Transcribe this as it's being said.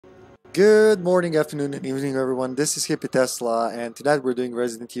Good morning, afternoon, and evening, everyone. This is HippyTesla, and tonight we're doing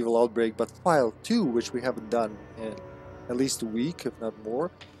Resident Evil Outbreak, but File 2, which we haven't done in at least a week, if not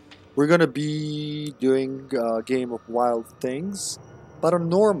more. We're gonna be doing a game of Wild Things, but on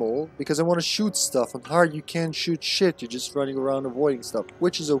normal, because I want to shoot stuff. On hard, you can't shoot shit, you're just running around avoiding stuff,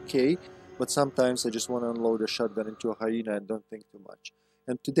 which is okay, but sometimes I just want to unload a shotgun into a hyena and don't think too much.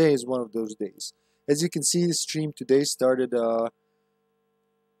 And today is one of those days. As you can see, the stream today started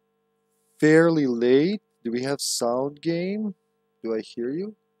fairly late. Do we have sound game? Do I hear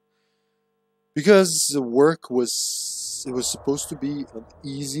you? Because the work was supposed to be an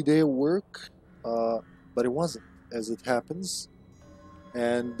easy day of work, but it wasn't, as it happens.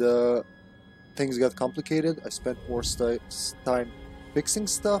 And things got complicated. I spent more time fixing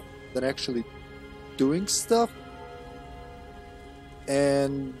stuff than actually doing stuff.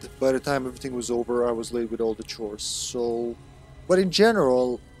 And by the time everything was over, I was late with all the chores. So, but in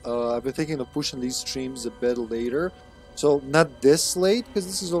general, I've been thinking of pushing these streams a bit later. So not this late, because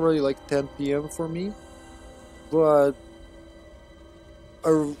this is already like 10 p.m. for me. But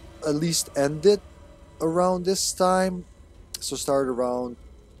at least end it around this time. So start around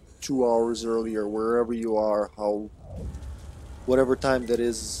 2 hours earlier, wherever you are, whatever time that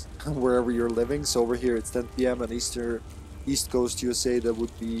is, wherever you're living. So over here it's 10 p.m. on East Coast USA, that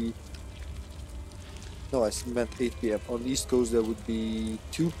would be... No, I meant 8 p.m. On the East Coast, that would be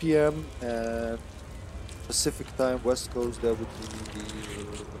 2 p.m. And Pacific time, West Coast, that would be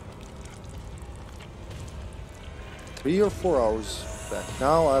 3 or 4 hours back.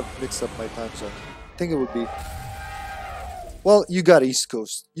 Now I've mixed up my time zone. I think it would be... Well, you got East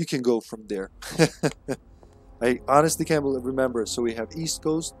Coast. You can go from there. I honestly can't remember. So we have East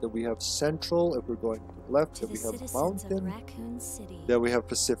Coast, then we have Central, if we're going to the left, then we have Mountain, then we have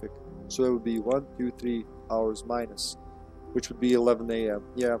Pacific. So it would be 1, 2, 3 hours minus, which would be 11 a.m.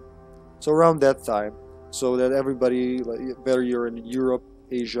 Yeah, so around that time, so that everybody, like, whether you're in Europe,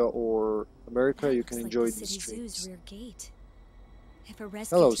 Asia, or America, you can enjoy these streams.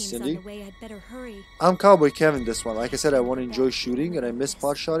 Hello, Cindy. I'm Cowboy Kevin this one. Like I said, I want to enjoy shooting, and I miss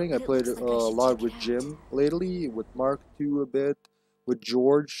pot shotting. I played a lot with Jim lately, with Mark too a bit, with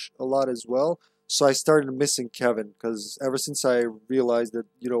George a lot as well. So I started missing Kevin, because ever since I realized that,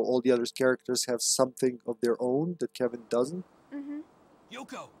 you know, all the other characters have something of their own that Kevin doesn't.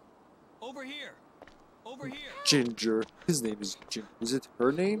 Yoko, over here. Over here. Ginger. His name is Ginger. Is it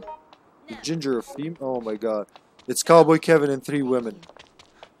her name? Is Ginger a female? Oh my god. It's Cowboy Kevin and 3 women.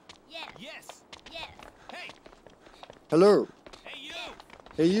 Yes. Hey. Hello. Hey you.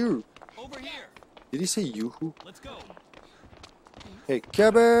 Hey you. Over here. Did he say yoo-hoo? Let's go. Hey,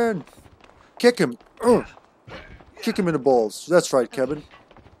 Kevin! Kick him! Kick him in the balls. That's right, Kevin.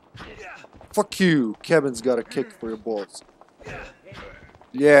 Fuck you. Kevin's got a kick for your balls.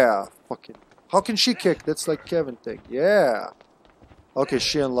 Yeah, fucking. How can she kick? That's like Kevin thing. Yeah. Okay,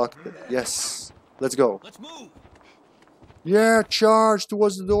 she unlocked it. Yes. Let's go. Let's move. Yeah, charge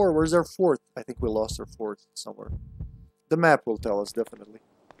towards the door. Where's our fourth? I think we lost our fourth somewhere. The map will tell us, definitely.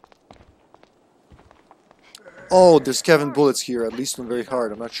 Oh, there's Kevin bullets here, at least on very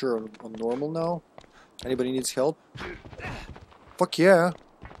hard. I'm not sure on normal now. Anybody needs help? Fuck yeah.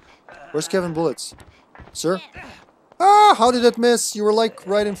 Where's Kevin bullets? Sir? Ah, how did that miss? You were like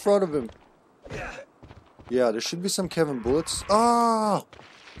right in front of him. Yeah, there should be some Kevin bullets. Ah!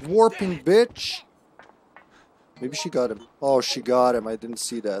 Warping bitch! Maybe she got him. Oh, she got him. I didn't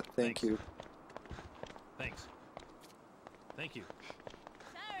see that. Thank you. Thanks. Thank you.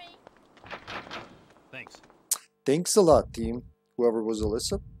 Sorry. Thanks. Thanks a lot, team. Whoever was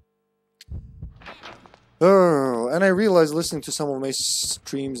Alyssa. Oh, and I realized listening to some of my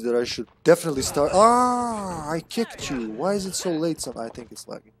streams that I should definitely start... Ah! I kicked you. Why is it so late? I think it's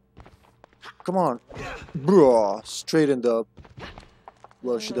lagging. Come on. Bruh. Straight in the...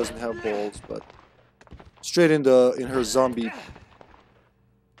 Well, she doesn't have balls, but... Straight in her zombie...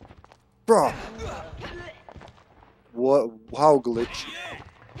 Bruh. What? How glitchy.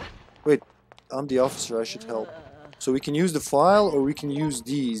 Wait, I'm the officer. I should help. So we can use the file, or we can use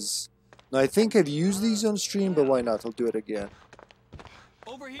these. Now, I think I've used these on stream, but why not? I'll do it again.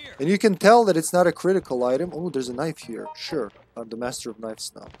 Over here. And you can tell that it's not a critical item. Oh, there's a knife here. Sure. I'm the master of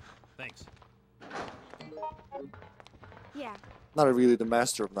knives now. Thanks. Yeah. Not really the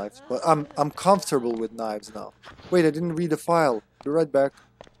master of knives, but I'm comfortable with knives now. Wait, I didn't read the file. Be right back.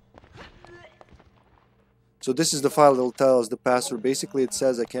 So this is the file that will tell us the password. Basically, it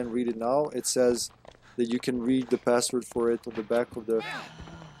says, I can't read it now. It says that you can read the password for it on the back of the...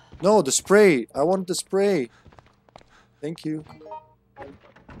 No, the spray. I want the spray. Thank you.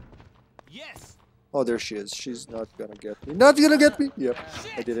 Yes. Oh, there she is. She's not gonna get me. Not gonna get me! Yep,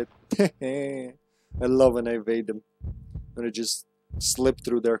 I did it. I love when I evade them. When I just slip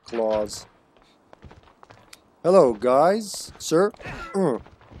through their claws. Hello, guys. Sir?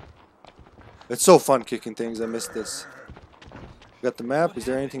 It's so fun kicking things. I missed this. Got the map. Is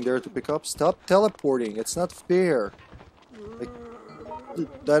there anything there to pick up? Stop teleporting. It's not fair. Like,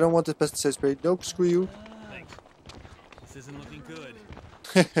 I don't want the pesticide spray. Nope, screw you. Thanks. This isn't looking good.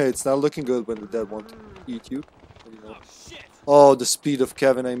 It's not looking good when the dead want to eat you. You know. Oh, shit! Oh, the speed of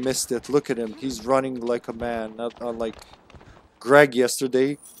Kevin. I missed it. Look at him. He's running like a man. Not unlike Greg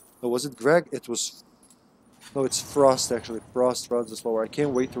yesterday. Oh, was it Greg? It was... No, it's Frost actually. Frost runs slower. I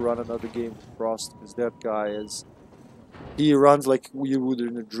can't wait to run another game with Frost because that guy is... He runs like you would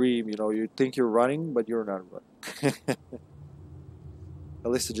in a dream, you know. You think you're running, but you're not running.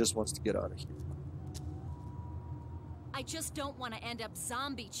 Alyssa just wants to get out of here. I just don't want to end up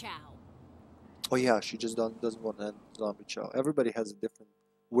zombie chow. Oh yeah, she just doesn't want to end zombie chow. Everybody has a different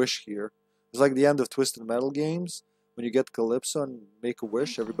wish here. It's like the end of Twisted Metal games. When you get Calypso and make a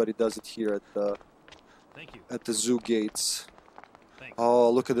wish, everybody does it here at the Thank you. at the zoo gates. Thanks. Oh,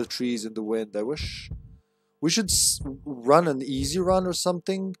 look at the trees in the wind. I wish we should run an easy run or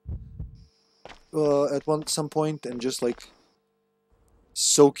something at some point and just like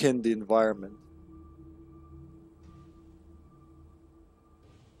soak in the environment.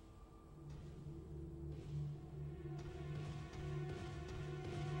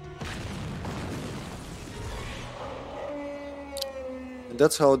 And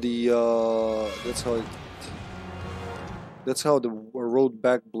that's how the road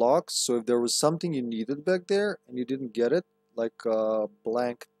back blocks. So if there was something you needed back there and you didn't get it, like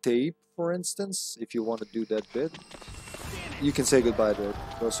blank tape, for instance, if you want to do that bit, you can say goodbye to it.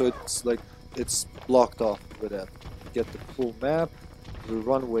 So it's like it's blocked off with that. Get the full map. We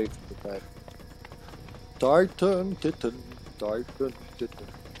run away from the back. Titan, Titan, Titan, Titan.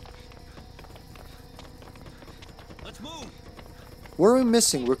 Let's move. What are we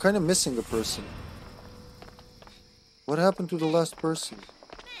missing? We're kind of missing a person. What happened to the last person?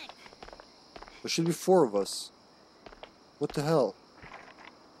 There should be 4 of us. What the hell?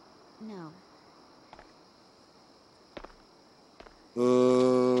 No.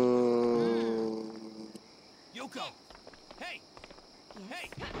 Yoko. Hey. Hey.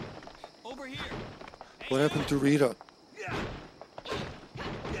 Over here. Hey, What happened to Rita? Yeah.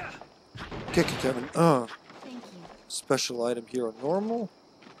 Yeah. Kick it, Kevin. Thank you. Special item here on normal.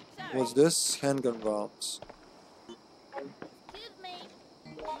 Sorry. What's this? Handgun rounds. Excuse me.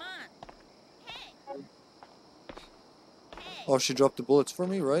 Come on. Hey. Hey. Oh, she dropped the bullets for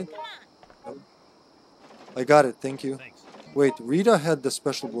me, right? Come on. I got it, thank you. Thanks. Wait, Rita had the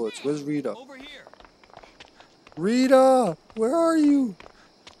special bullets. Where's Rita? Over here. Rita! Where are you?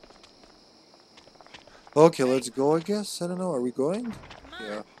 Okay, let's go, I guess. I don't know. Are we going? Come on.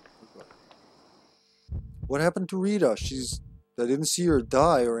 Yeah. What happened to Rita? I didn't see her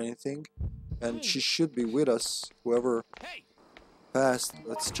die or anything. And she should be with us. Whoever Hey. passed.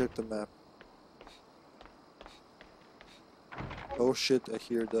 Let's check the map. Oh shit, I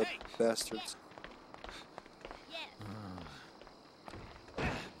hear the bastards. Yes.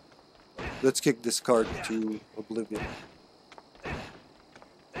 Let's kick this card to oblivion.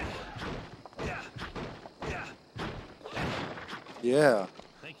 Yeah,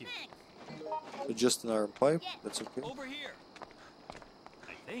 Thank you. just an iron pipe. That's okay. Over here.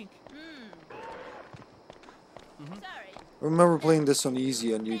 I think. Sorry. I remember playing this on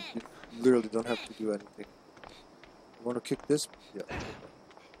easy and you literally don't have to do anything. You want to kick this? Yeah.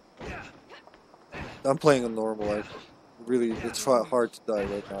 I'm playing on normal. It's hard to die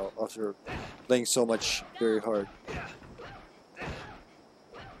right now after playing so much very hard.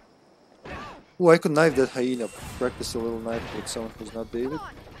 Oh, I could knife that hyena. Practice a little knife with someone who's not David.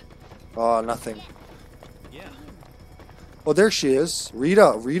 Oh, nothing. Yeah. Oh, there she is.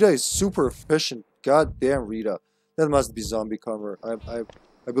 Rita. Rita is super efficient. God damn, Rita. That must be Zombie Comer. I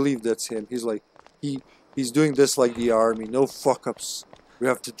believe that's him. He's like, he's doing this like the army. No fuck ups. We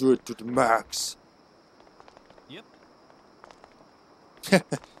have to do it to the max. Yep.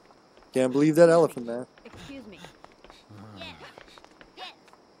 Can't believe that elephant, man. Excuse me. Yes. Yes.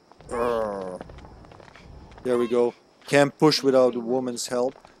 There we go. Can't push without a woman's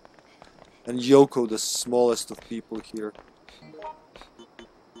help. And Yoko, the smallest of people here.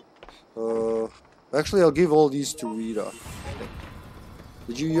 Actually, I'll give all these to Rita. I think.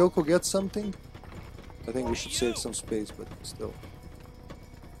 Did you, Yoko, get something? I think we should save some space, but still.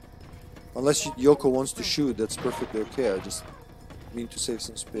 Unless Yoko wants to shoot, that's perfectly okay. I just mean to save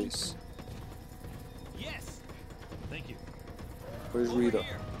some space. Yes. Thank you. Where's Over Rita?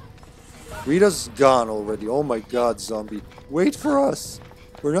 here. Rita's gone already. Oh my god, zombie. Wait for us.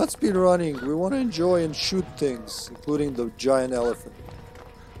 We're not speed running. We want to enjoy and shoot things, including the giant elephant.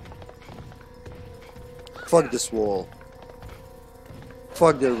 Fuck this wall.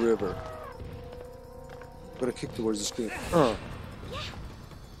 Fuck that river. I'm gonna kick towards the screen.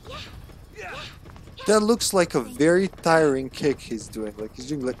 That looks like a very tiring kick he's doing. Like he's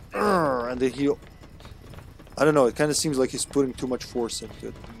doing like and then he, I don't know, it kind of seems like he's putting too much force into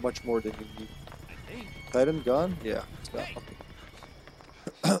it. Much more than you need. Titan gone? Yeah, it's gone.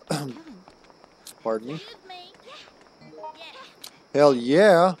 Okay. Pardon me. Excuse me. Yeah. Hell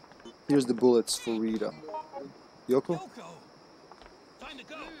yeah! Here's the bullets for Rita. Yoko? Yoko! Time to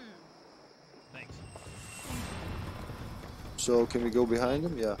go! Thanks. So, can we go behind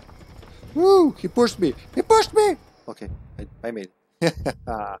him? Yeah. Woo! He pushed me! He pushed me! Okay, I made it.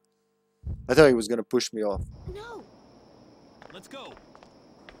 I thought he was gonna push me off. No. Let's go!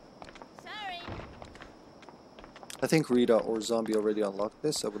 Sorry. I think Rita or Zombie already unlocked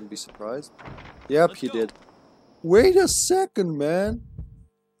this. I wouldn't be surprised. Yep, Let's he go. did. Wait a second, man.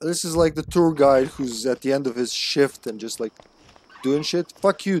 This is like the tour guide who's at the end of his shift and just like doing shit.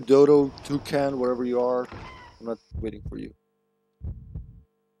 Fuck you, Dodo, Toucan, wherever you are. I'm not waiting for you.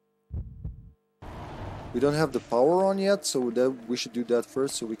 We don't have the power on yet, so we should do that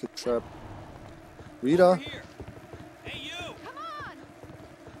first so we could trap Rita. Over here! Hey, you! Come on.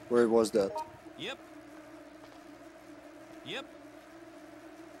 Where was that? Yep. Yep.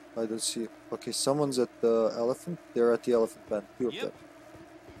 I don't see it. Okay, someone's at the elephant. They're at the elephant pen. Two of Yep. them.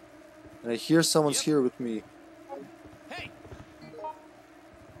 And I hear someone's Yep. here with me. Hey!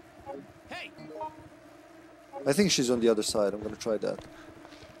 Hey! I think she's on the other side. I'm gonna try that.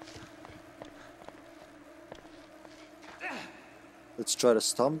 Let's try to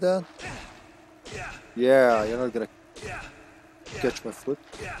stomp that. Yeah, you're not gonna catch my foot.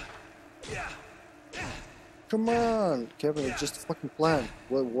 Come on, Kevin, it's just a fucking plan.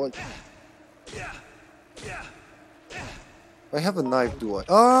 What? I have a knife, do I?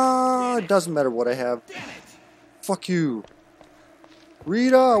 Ah, it doesn't matter what I have. Damn it! Fuck you.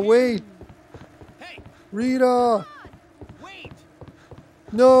 Rita, wait! Hey! Rita! Wait!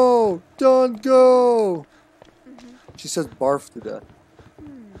 No! Don't go! She says barf to that.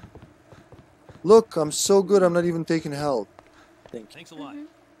 Look, I'm so good, I'm not even taking health. Thank you. Thanks a lot.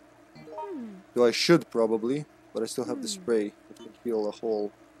 Though I should probably, but I still have the spray that can heal a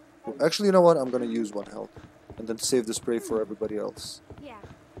whole. Actually, you know what? I'm gonna use one health and then save the spray for everybody else. Yeah.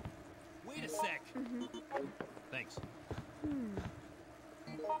 Wait a sec. Thanks.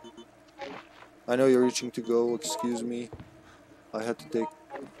 I know you're reaching to go, excuse me. I had to take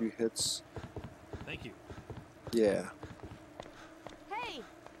a few hits. Thank you. Yeah. Hey.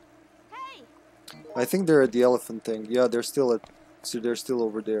 Hey. I think they're at the elephant thing. Yeah, they're still at. So they're still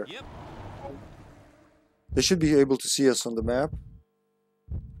over there. Yep. They should be able to see us on the map.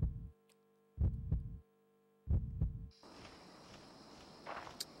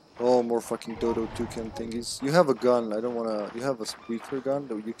 Oh, more fucking Dodo Toucan thingies. You have a gun. I don't wanna. You have a weaker gun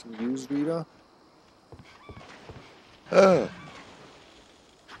that you can use, Rita.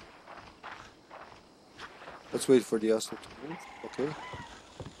 Let's wait for the asshole to move. Okay.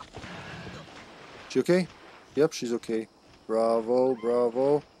 She okay? Yep, she's okay. Bravo,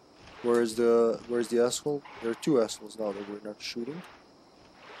 bravo. Where's the asshole? There are two assholes now that we're not shooting.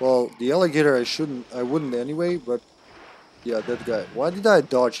 Well, the alligator I wouldn't anyway, but yeah, that guy. Why did I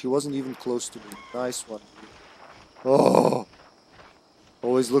dodge? He wasn't even close to me. Nice one. Oh!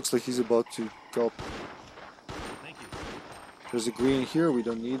 Always looks like he's about to gulp. Thank you. There's a green here, we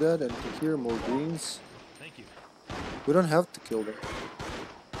don't need that. And here, more greens. Thank you. We don't have to kill them.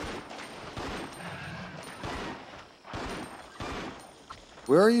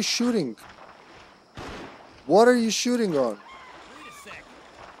 Where are you shooting? What are you shooting on? Wait a sec.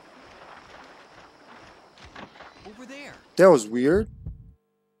 Over there. That was weird.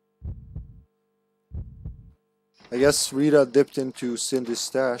 I guess Rita dipped into Cindy's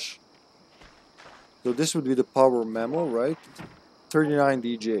stash. So this would be the power memo, right? 39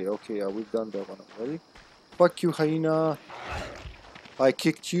 DJ. Okay, yeah, we've done that one already. Fuck you, hyena. I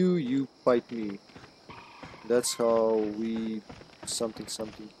kicked you, you bite me. That's how we... something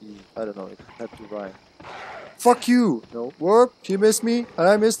he... I don't know, it had to rhyme. Fuck you! No, whoop, he missed me, and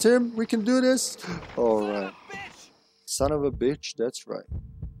I missed him. We can do this. Alright. Bitch! Son of a bitch, that's right.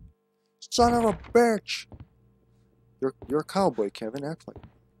 Son of a bitch! You're a cowboy, Kevin, act like.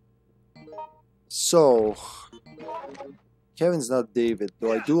 So... Kevin's not David,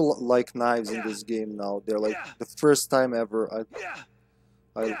 though I do like knives in this game now. They're like the first time ever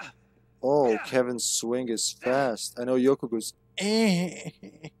Oh, Kevin's swing is fast. I know Yoko goes,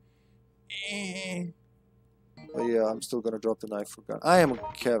 Oh yeah, I'm still gonna drop the knife for gun. I am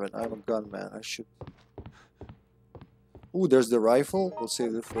Kevin. I'm a gunman. I should. Ooh, there's the rifle. We'll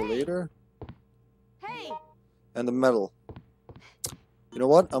save it for later. Hey! And the metal. You know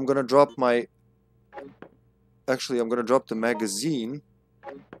what? I'm gonna drop my... Actually, I'm gonna drop the magazine.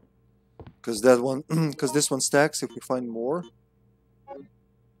 Because that one... Because this one stacks if we find more.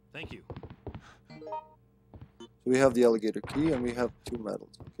 Thank you. So we have the alligator key and we have 2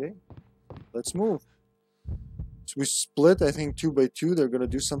 medals. Okay. Let's move. So we split, I think, 2 by 2. They're gonna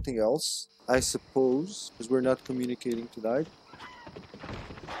do something else, I suppose, because we're not communicating tonight.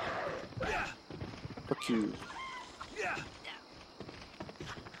 Fuck you.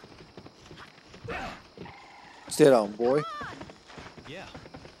 Stay down, boy. Yeah.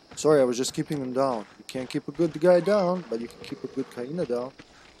 Sorry, I was just keeping him down. You can't keep a good guy down, but you can keep a good hyena down.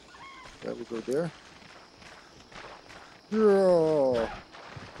 Yeah, we'll go there. Yeah.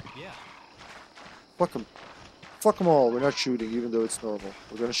 Yeah. Fuck him. Fuck them all. We're not shooting, even though it's normal.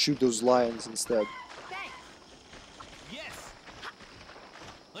 We're gonna shoot those lions instead. Thanks! Yes.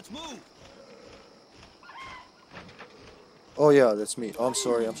 Let's move. Oh yeah, that's me. Oh, I'm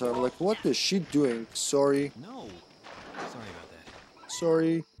sorry. I'm sorry. I'm like, what is she doing? Sorry. No. Sorry about that.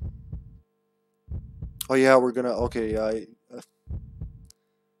 Sorry. Oh yeah, we're gonna... Okay,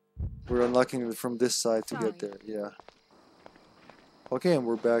 we're unlocking it from this side to get there. Yeah. Okay, and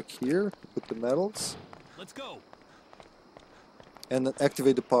we're back here. Put the medals. Let's go. And then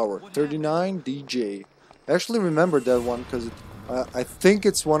activate the power. 39 DJ. I actually remembered that one because I think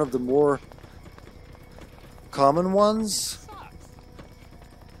it's one of the more common ones.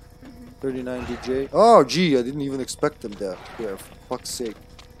 39 DJ. Oh, gee, I didn't even expect them there. Yeah, for fuck's sake.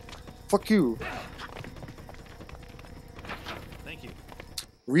 Fuck you. Thank you.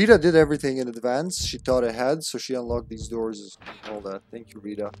 Rita did everything in advance. She thought ahead, so she unlocked these doors and all that. Thank you,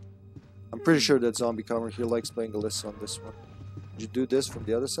 Rita. I'm pretty sure that zombie comer here likes playing Alyssa on this one. Did you do this from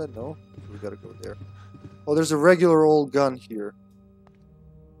the other side? No? We gotta go there. Oh, there's a regular old gun here.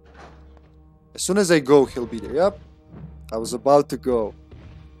 As soon as I go, he'll be there. Yep. I was about to go.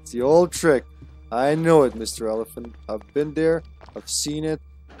 It's the old trick. I know it, Mr. Elephant. I've been there. I've seen it.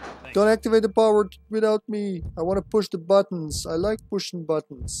 Thanks. Don't activate the power without me. I want to push the buttons. I like pushing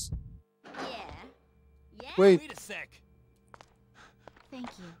buttons. Yeah. Yeah? Wait. Wait a sec. Thank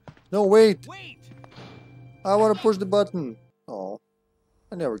you. No, wait. Wait. I want to push the button. Oh,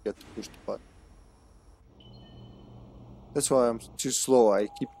 I never get to push the button. That's why I'm too slow. I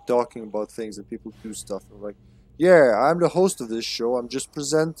keep talking about things and people do stuff. I'm like, yeah, I'm the host of this show. I'm just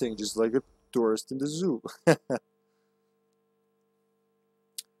presenting, just like a tourist in the zoo.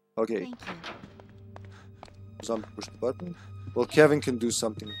 Okay. Thank you. Zombie push the button. Well, Kevin can do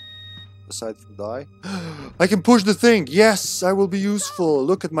something aside from die. I can push the thing. Yes, I will be useful.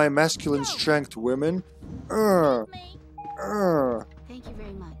 Look at my masculine strength, women. Me? Thank you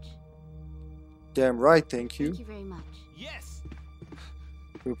very much. Damn right, thank you. Thank you very much. Yes.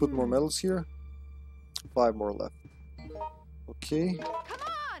 Can we put more medals here? 5 more left. Okay. Come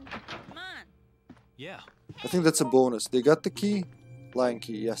on! Come on. Yeah. I think that's a bonus. They got the key? Lion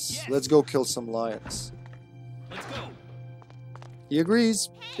key, yes. Yes. Let's go kill some lions. Let's go. He agrees.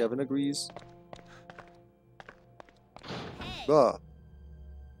 Kevin agrees. Hey! Bah.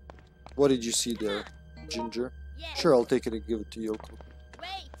 What did you see there, Ginger? Yes. Sure, I'll take it and give it to Yoko.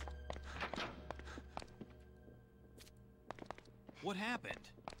 Wait! What happened?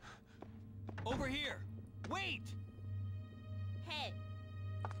 Over here. Wait. Hey!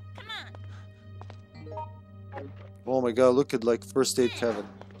 Come on! Oh my god, look at like First Aid Kevin.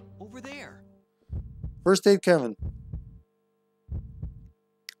 Over there. First Aid Kevin.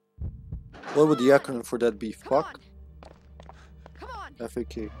 What would the acronym for that be? Come Fuck? on! Come on!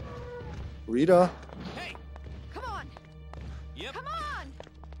 FAK. Rita? Hey. Come on! Yep. Come on!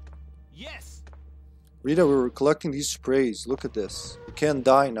 Yes. Rita, we were collecting these sprays. Look at this. We can't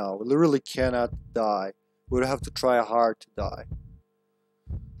die now. We literally cannot die. We would have to try hard to die.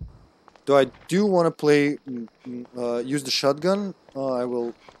 Though I do want to play, use the shotgun, I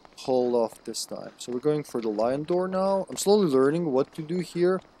will hold off this time. So we're going for the lion door now. I'm slowly learning what to do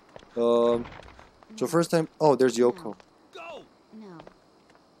here. So first time, oh, there's Yoko. Go. No.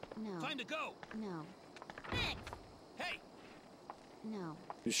 No. Time to go. No. Thanks. Hey. No.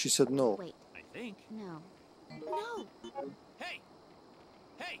 She said no. Wait. I think. No. No! Hey.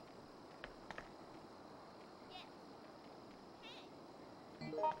 Hey.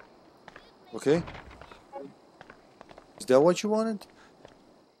 Okay. Is that what you wanted?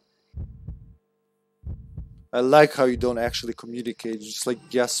 I like how you don't actually communicate. You just like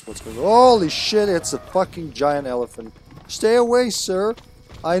guess what's going on. Holy shit, it's a fucking giant elephant. Stay away, sir.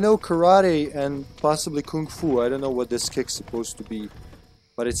 I know karate and possibly kung fu. I don't know what this kick's supposed to be,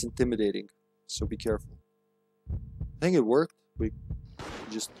 but it's intimidating. So be careful. I think it worked. We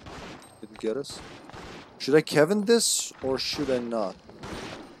just didn't get us. Should I Kevin this or should I not?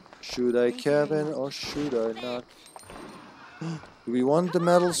 Should I Kevin or should I not? Do we want the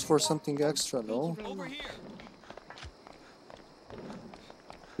medals for something extra? No. Over here.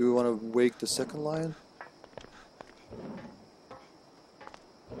 Do we want to wake the second lion?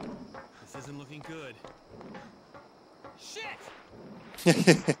 This isn't looking good. Shit!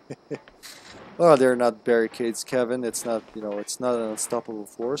 Oh, they're not barricades, Kevin. It's not, you know, it's not an unstoppable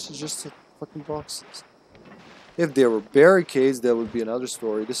force. It's just fucking boxes. If there were barricades, that would be another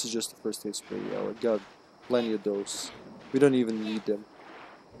story. This is just the first aid spray. Yeah, we got plenty of those. We don't even need them.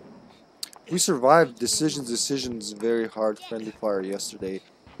 We survived decisions, very hard friendly fire yesterday.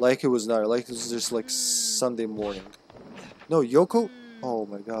 Like it was not, like it was just like Sunday morning. No, Yoko? Oh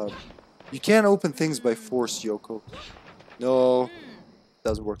my god. You can't open things by force, Yoko. No,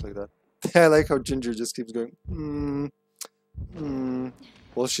 doesn't work like that. I like how Ginger just keeps going,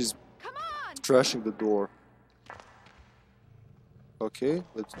 while she's trashing the door. Okay,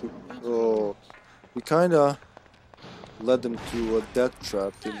 let's do. Oh, we kinda led them to a death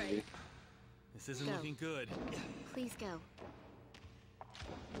trap, didn't we? This isn't looking good. Please go.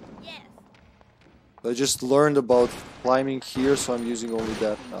 Yes. I just learned about climbing here, so I'm using only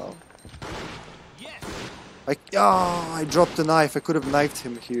that now. Yes. I dropped the knife. I could have knifed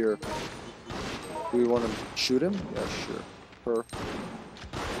him here. Do we want to shoot him? Yeah, sure. Her.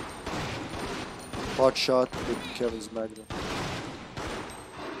 Pot shot with Kevin's magnum.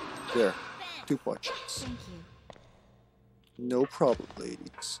 There. 2 pot shots. Thank you. No problem, ladies.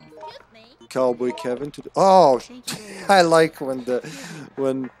 Excuse me. Cowboy Kevin to the. Oh, Thank you very much. I like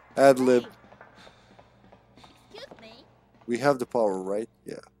when ad-lib. Excuse me. We have the power, right?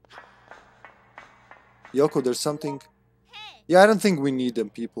 Yeah. Yoko, there's something. Yeah, I don't think we need them,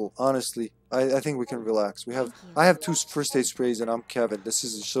 people. Honestly, I think we can relax. I have 2 first aid sprays and I'm Kevin. This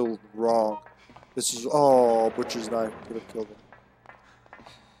is so wrong. This is butcher's knife could have killed him.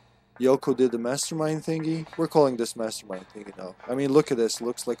 Yoko did the mastermind thingy. We're calling this mastermind thingy now. I mean, look at this.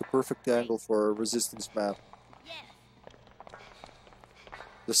 Looks like a perfect angle for a resistance map.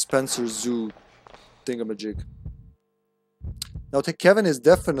 The Spencer Zoo thingamajig. Now, Kevin is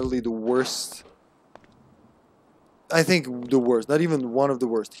definitely the worst. I think the worst. Not even one of the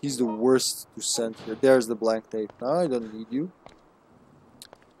worst. He's the worst to send here. There's the blank tape. Now I don't need you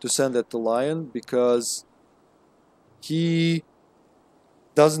to send at the lion because he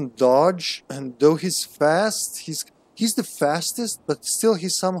doesn't dodge, and though he's fast, he's the fastest, but still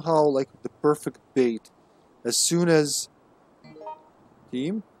he's somehow like the perfect bait. As soon as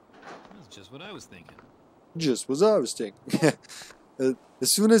team, That's just what I was thinking. just was I was thinking.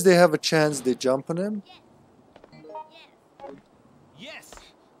 As soon as they have a chance, they jump on him. Yes.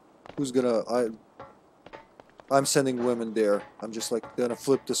 Who's gonna? I'm sending women there. I'm just like gonna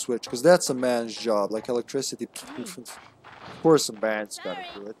flip the switch because that's a man's job, like electricity. Of course, a man's gotta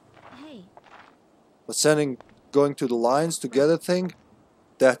do it. Hey. But going to the lines to get a thing,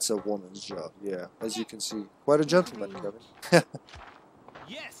 that's a woman's job. Yeah, as you can see, quite a gentleman, Kevin.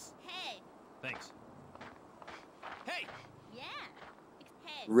 Yes. Hey. Thanks. Hey. Yeah.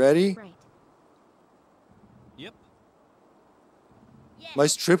 Hey. Ready? Right. Yep. Yeah. My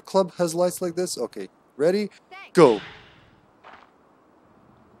strip club has lights like this. Okay, ready? Thanks. Go.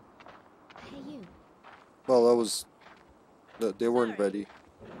 Hey, you. Well, that was. They weren't ready.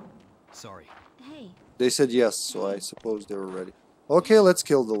 Sorry. Hey. They said yes, so I suppose they were ready. Okay, let's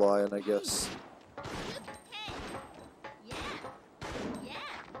kill the lion, I guess. Hey. Yeah. Yeah.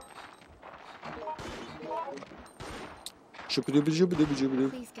 Shooby-dooby-dooby-dooby-dooby-doo.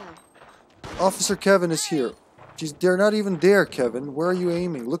 Please go. Officer Kevin is here. They're not even there, Kevin. Where are you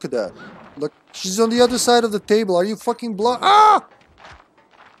aiming? Look at that. Look, she's on the other side of the table. Are you fucking blind? Ah!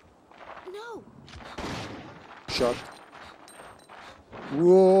 No. Shot.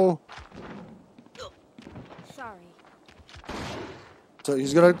 Whoa. Sorry. So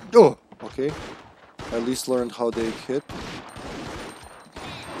he's gonna. Oh, okay. At least learned how they hit.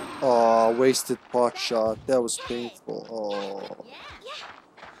 Oh, wasted pot shot. That was painful. Oh. Yeah.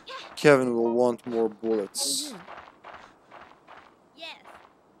 Kevin will want more bullets. Yes.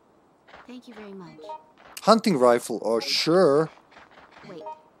 Thank you very much. Hunting rifle. Oh, sure. Wait.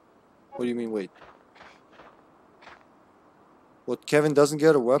 What do you mean, wait? What, Kevin doesn't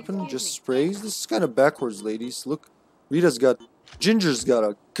get a weapon? Just sprays? This is kind of backwards, ladies. Look, Ginger's got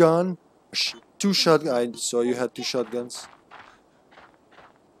a gun. 2 shotguns. I saw you had 2 shotguns.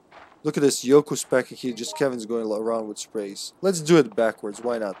 Look at this. Yoko's packing heat. Just Kevin's going around with sprays. Let's do it backwards.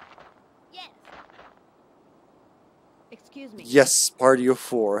 Why not? Yes. Excuse me. Yes, party of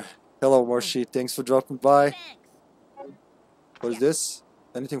 4. Hello, Marshi. Thanks for dropping by. Thanks. What is this?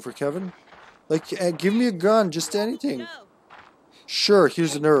 Anything for Kevin? Like, give me a gun. Just anything. Go. Sure,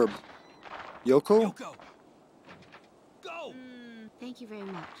 here's an herb. Yoko? Yoko! Go! Thank you very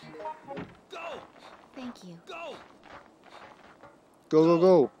much. Go! Thank you. Go! Go, go,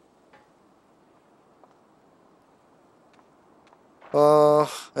 go.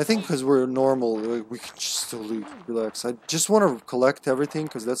 I think because we're normal, we can just totally relax. I just want to collect everything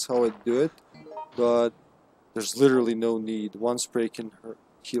because that's how I do it. But there's literally no need. One spray can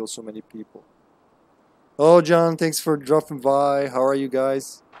heal so many people. Oh, John, thanks for dropping by. How are you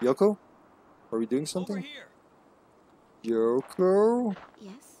guys? Yoko? Are we doing Over something? here! Yoko?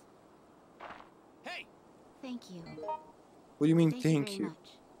 Yes. Hey! Thank you. What do you mean, Thank thank you you?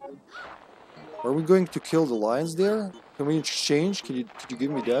 very much. Are we going to kill the lions there? Can we exchange? Could you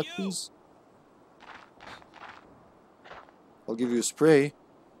give me that, please? I'll give you a spray.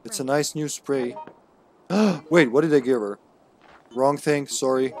 It's a Right. nice new spray. Wait, what did I give her? Wrong thing,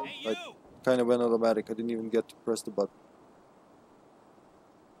 sorry. Hey, I you! kind of went automatic. I didn't even get to press the button.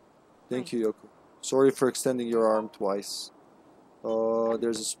 Thank Right. you, Yoko. Sorry for extending your arm twice.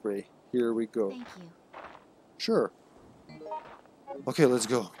 There's a spray. Here we go. Thank you. Sure. Okay, let's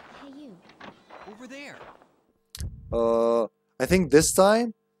go. Hey, you. Over there! I think this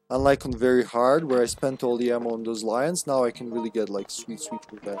time, unlike on very hard, where I spent all the ammo on those lions, now I can really get like sweet, sweet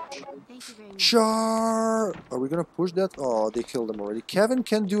revenge. Thank you very much. Char! Are we gonna push that? Oh, they killed him already. Kevin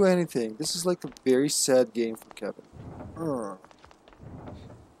can't do anything. This is like a very sad game for Kevin.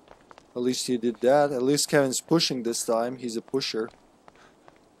 At least he did that. At least Kevin's pushing this time. He's a pusher.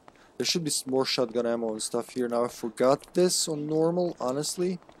 There should be some more shotgun ammo and stuff here. Now I forgot this on normal,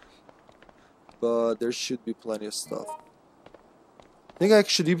 honestly. But there should be plenty of stuff. I think I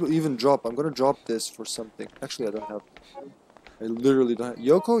should even drop. I'm gonna drop this for something. Actually, I don't have. I literally don't have.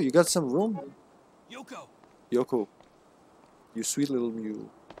 Yoko, you got some room? Yoko! Yoko, you sweet little mule.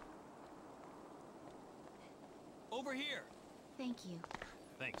 Over here! Thank you.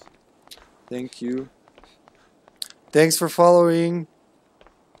 Thanks. Thank you. Thanks for following.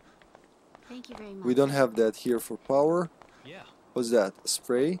 Thank you very much. We don't have that here for power. Yeah. What's that? A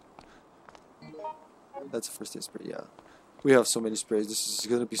spray? That's a first aid spray, yeah. We have so many sprays. This is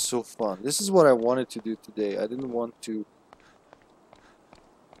gonna be so fun. This is what I wanted to do today. I didn't want to,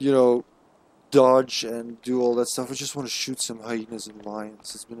 you know, dodge and do all that stuff. I just want to shoot some hyenas and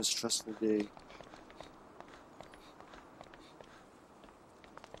lions. It's been a stressful day.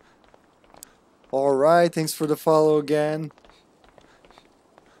 Alright, thanks for the follow again.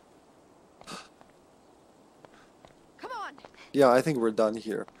 Come on. Yeah, I think we're done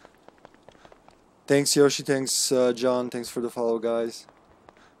here. Thanks Yoshi, thanks John, thanks for the follow guys.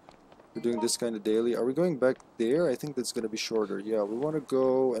 We're doing this kind of daily. Are we going back there? I think that's gonna be shorter. Yeah, we want to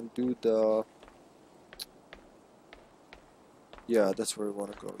go and do the... Yeah, that's where we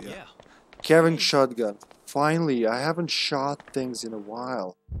want to go, yeah. Yeah. Kevin shotgun. Finally, I haven't shot things in a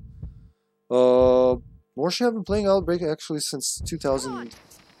while. Morsha, I've been playing Outbreak actually since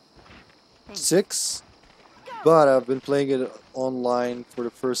 2006. But I've been playing it online for the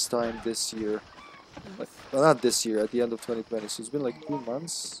first time this year. Like, well, not this year, at the end of 2020. So it's been like 2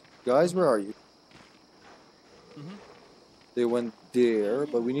 months. Guys, where are you? They went there,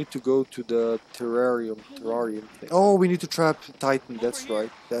 but we need to go to the terrarium thing. Oh, we need to trap Titan. That's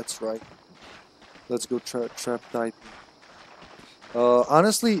right. That's right. Let's go trap Titan.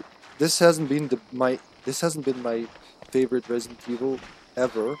 Honestly, this hasn't been my favorite Resident Evil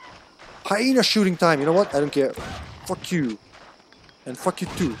ever. Hyena shooting time. You know what? I don't care. Fuck you. And fuck you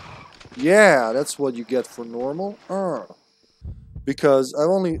too. Yeah, that's what you get for normal. Because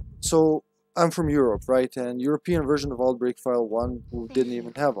I'm from Europe, right? And European version of Outbreak File 1 didn't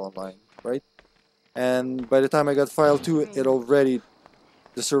even have online, right? And by the time I got File 2,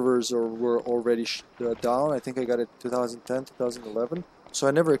 the servers were already down. I think I got it 2010, 2011. So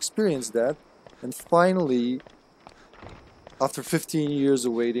I never experienced that. And finally, after 15 years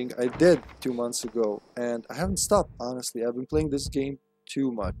of waiting, I did 2 months ago. And I haven't stopped, honestly. I've been playing this game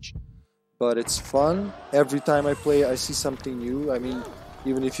too much. But it's fun. Every time I play, I see something new. I mean,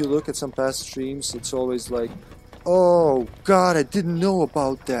 even if you look at some past streams, it's always like, oh god, I didn't know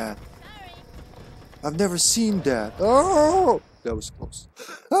about that. I've never seen that. Oh, that was close.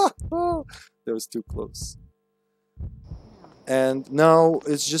 That was too close. And now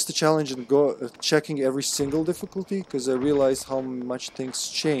it's just a challenge and checking every single difficulty, because I realized how much things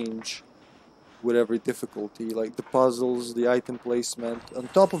change with every difficulty, like the puzzles, the item placement, on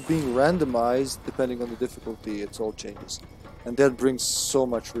top of being randomized depending on the difficulty. It's all changes, and that brings so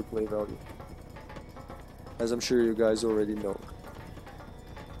much replay value, as I'm sure you guys already know.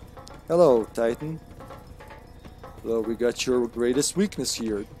 Hello, Titan. Well, we got your greatest weakness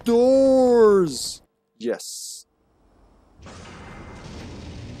here. Doors! Yes.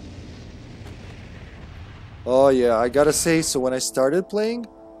 Oh yeah, I gotta say, so when I started playing,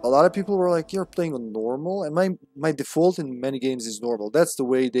 a lot of people were like, you're playing on normal, and my default in many games is normal. That's the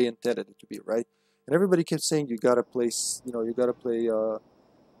way they intended it to be, right? And everybody kept saying you gotta play, you gotta play, you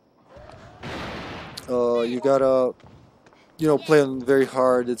gotta, play on very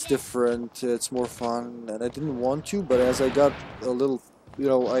hard, it's different, it's more fun, and I didn't want to, but as I got a little,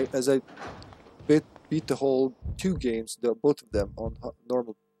 as I beat the whole two games, both of them on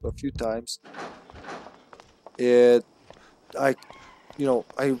normal a few times, I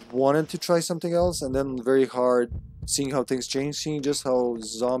wanted to try something else, and then very hard, seeing how things change, seeing just how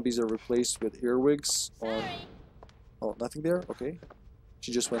zombies are replaced with earwigs on... Oh, nothing there? Okay.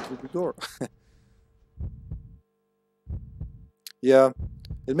 She just went through the door. Yeah,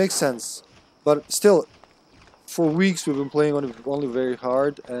 it makes sense. But still, for weeks we've been playing on only very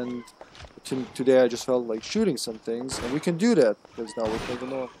hard, and today I just felt like shooting some things, and we can do that, because now we're playing on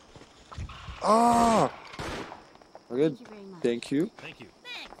normal. Ah! Okay, thank you. Thank you.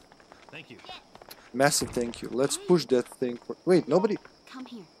 Thank you. Massive thank you. Let's push that thing. Wait, nobody... Come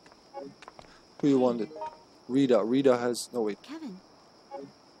here. Who you wanted? Rita. Rita has... No, wait. Kevin.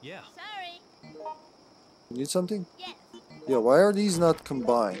 Yeah. Sorry. You need something? Yes. Yeah, why are these not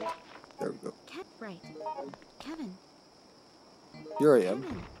combined? There we go. Right. Kevin. Here I am.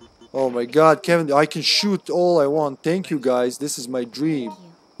 Kevin. Oh my god, Kevin, I can shoot all I want. Thank you guys, this is my dream. Thank you.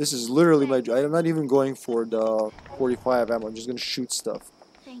 This is literally my dream. I'm not even going for the 45 ammo, I'm just gonna shoot stuff.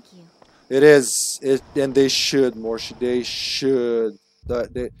 Thank you. It is, and they should, Morshi, they should.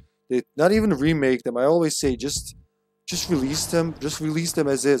 They not even remake them. I always say just release them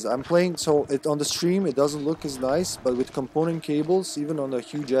as is. I'm playing, so on the stream it doesn't look as nice, but with component cables, even on a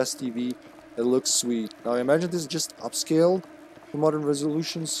huge ass TV, it looks sweet. Now imagine this is just upscaled to modern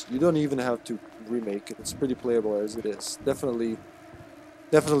resolutions. You don't even have to remake it. It's pretty playable as it is. Definitely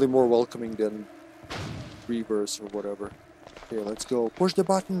more welcoming than Reverse or whatever. Here, let's go. Push the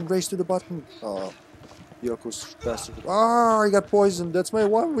button, race to the button. Oh, Yoko's faster. Ah, I got poisoned. That's my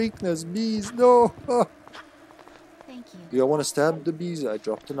one weakness. Bees, no. Ah. Thank you. Do I want to stab the bees? I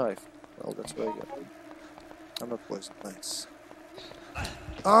dropped the knife. Well, that's what I got. I'm not poisoned. Nice.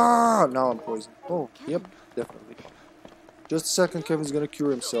 Ah, now I'm poisoned. Oh, yep, definitely. Just a second, Kevin's gonna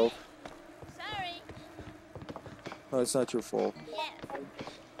cure himself. Sorry. No, it's not your fault. Yes.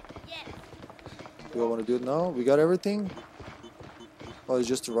 Yes. Do I want to do it now? We got everything? Oh, it's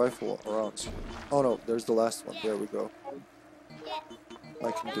just a rifle rounds. Oh no, there's the last one. There we go. Yes.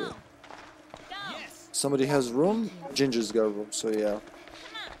 I can do it. Go. Yes. Somebody has room? Ginger's got room, so yeah.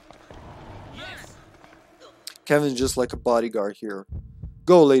 Yes. Kevin's just like a bodyguard here.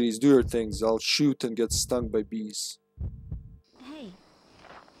 Go, ladies, do your things. I'll shoot and get stung by bees. Hey.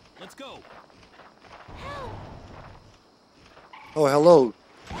 Let's go. Help. Oh, hello,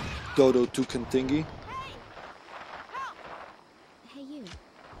 Dodo Tukantingi. Hey. Help. Hey, you.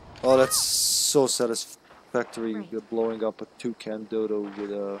 Oh, that's so satisfactory, Right. blowing up a toucan Dodo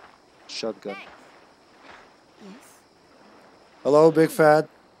with a shotgun. Thanks. Yes. Hello, Big Fat.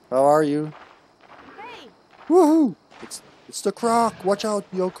 How are you? Hey. Woohoo! It's the Croc. Watch out,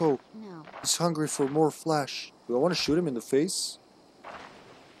 Yoko. No. He's hungry for more flesh. Do I want to shoot him in the face?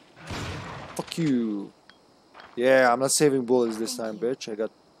 Fuck you. Yeah, I'm not saving bullets this time, Thank you. bitch. I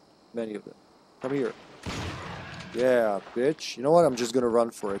got many of them. Come here. Yeah, bitch. You know what? I'm just gonna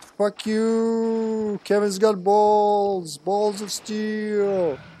run for it. Fuck you! Kevin's got balls! Balls of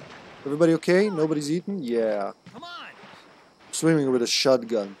steel! Everybody okay? Nobody's eaten? Yeah. Come on. Swimming with a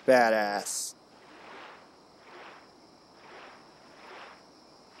shotgun. Badass.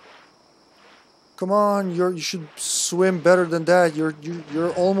 Come on, you should swim better than that. You're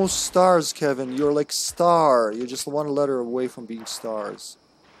almost stars, Kevin. You're like star. You're just one letter away from being stars.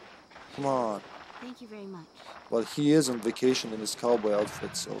 Come on. Thank you very much. Well, he is on vacation in his cowboy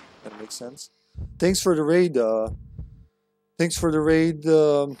outfit, so that makes sense. Thanks for the raid.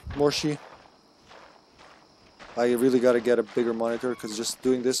 Morshi. I really gotta get a bigger monitor because just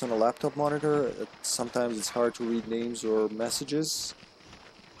doing this on a laptop monitor, sometimes it's hard to read names or messages.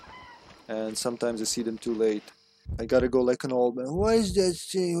 And sometimes I see them too late. I gotta go like an old man. What is that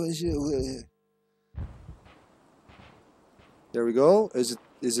thing? There we go. Is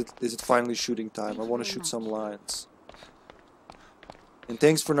it finally shooting time? Thank I you want to very shoot much. some lines. And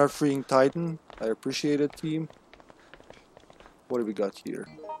thanks for not freeing Titan. I appreciate it, team. What do we got here?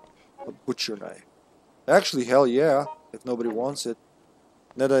 A butcher knife. Actually, hell yeah. If nobody wants it.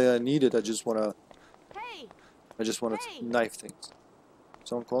 Not that I need it, I just wanna Hey! to knife things.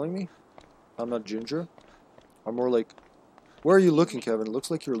 Someone calling me? I'm not Ginger. I'm more like, where are you looking, Kevin? It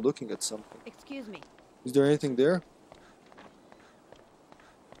looks like you're looking at something. Excuse me. Is there anything there?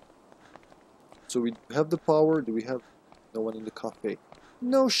 So we have the power. Do we have no one in the cafe?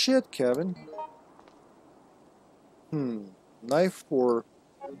 No shit, Kevin. Knife for...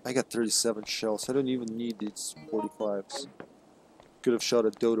 I got 37 shells. I don't even need these 45s. Could have shot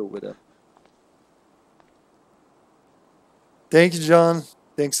a dodo with them. Thank you, John.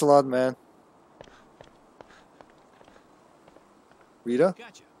 Thanks a lot, man. Rita?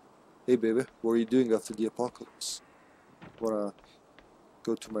 Gotcha. Hey, baby. What are you doing after the apocalypse? Wanna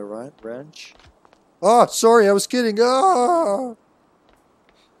go to my ranch? Oh, sorry, I was kidding. Ah!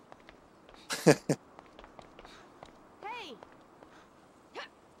 Hey!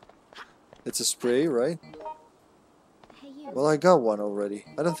 It's a spray, right? Hey, you. Well, I got one already.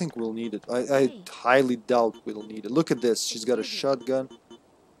 I don't think we'll need it. I highly doubt we'll need it. Look at this. She's got a shotgun.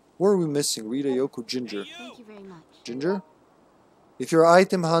 What are we missing? Rita, Yoko, Ginger. Thank you very much. Ginger? If you're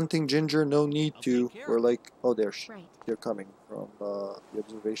item hunting, Ginger, no need I'll to. take care We're of it. like... Oh, Right. they're coming from the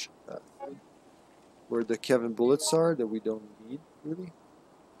observation path. Where the Kevin bullets are that we don't need, really.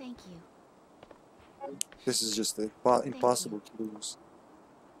 Thank you. This is just impossible to lose.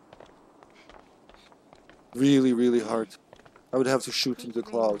 Really, really hard. I would have to shoot into the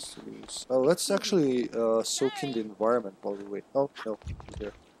clouds to lose. Oh, let's actually soak in the environment while we wait. Oh, no, he's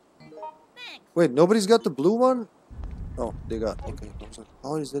there. Thanks. Wait, nobody's got the blue one? Oh, they got. Okay, I was like,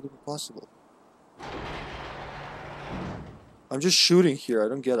 how is that even possible? I'm just shooting here. I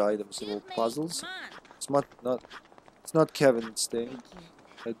don't get items. Excuse Little me. puzzles. Come on. It's not Kevin's thing. Thank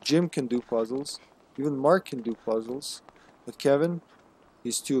you. Jim can do puzzles. Even Mark can do puzzles. But Kevin,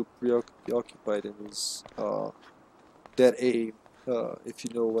 he's too preoccupied in his dead aim, if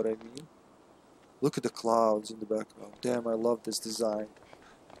you know what I mean. Look at the clouds in the background. Damn, I love this design.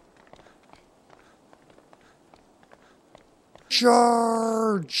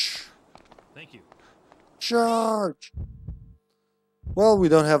 Charge! Thank you. Charge! Well, we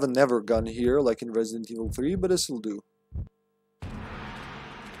don't have a never gun here like in Resident Evil 3, but this'll do.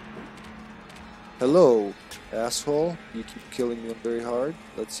 Hello, asshole. You keep killing me very hard.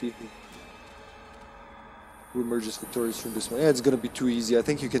 Let's see who emerges victorious from this one. Yeah, it's gonna be too easy. I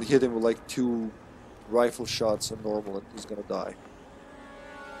think you can hit him with like 2 rifle shots on normal and he's gonna die.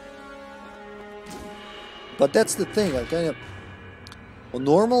 But that's the thing. I kind of... On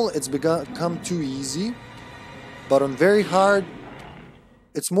normal, it's become too easy. But on very hard,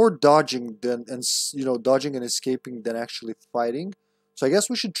 it's more dodging than, dodging and escaping than actually fighting. So I guess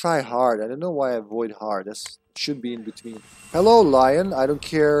we should try hard. I don't know why I avoid hard. This should be in between. Hello, lion. I don't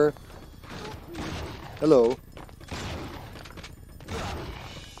care. Hello.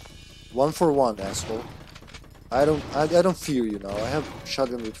 1 for 1, asshole. I don't fear you now. I have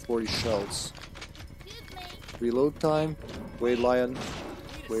shotgun with 40 shells. Excuse me. Reload time. Wait, lion.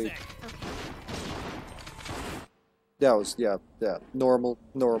 Wait a Wait. sec. That was, yeah, normal.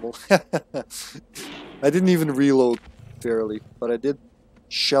 I didn't even reload fairly, but I did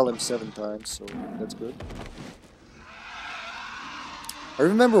shell him 7 times, so that's good. I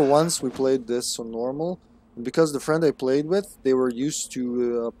remember once we played this on normal, and because the friend I played with, they were used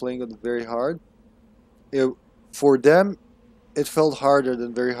to playing it very hard. For them, it felt harder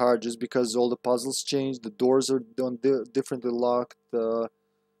than very hard, just because all the puzzles changed, the doors are done differently locked,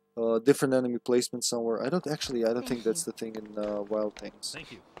 different enemy placement somewhere. I don't think that's the thing in Wild Things.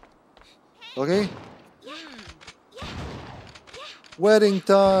 Thank you. Okay? Yeah. Wedding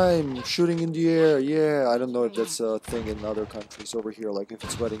time! Shooting in the air, yeah. I don't know if that's a thing in other countries over here. Like, if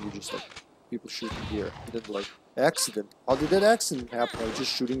it's wedding, you just, like, people shoot in the air. And then, like, accident. How did that accident happen? I was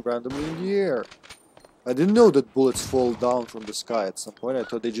just shooting randomly in the air. I didn't know that bullets fall down from the sky at some point. I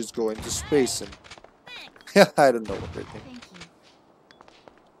thought they just go into space and... I don't know what they think. Thank you.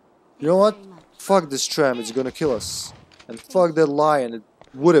 You know what? Very much. Fuck this tram, it's gonna kill us. And fuck that lion, it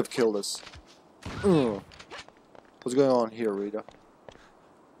would have killed us. Ugh. What's going on here, Rita?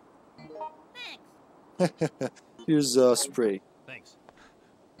 Thanks. Here's spray. Thanks.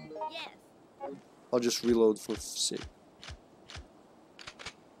 Yes. I'll just reload for sake.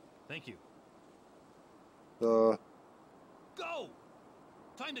 Thank you. Uh... Go!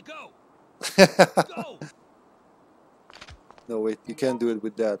 Time to go! Go! No, wait, you can't do it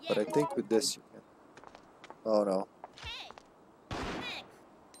with that, but I think with this you can. Oh no. Hey. Thanks.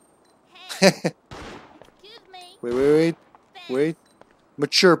 Hey. Excuse me. Wait. Thanks. Wait.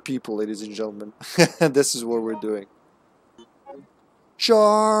 Mature people, ladies and gentlemen. This is what we're doing.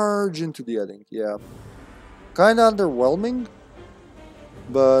 Charge into the ending. Yeah. Kinda underwhelming.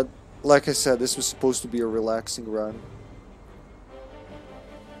 But, like I said, this was supposed to be a relaxing run.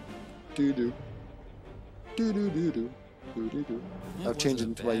 Doo-doo. Doo-doo-doo-doo. Doo-doo-doo. I've changed it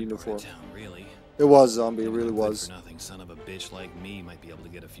into my uniform. Town, really. It was zombie, it Maybe really no good was. for nothing son of a bitch like me might be able to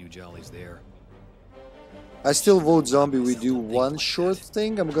get a few jollies there. I still vote zombie. We do one short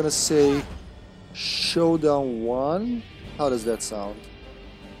thing. I'm gonna say Showdown 1. How does that sound?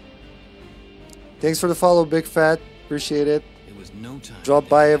 Thanks for the follow, Big Fat. Appreciate it. It was no time. Drop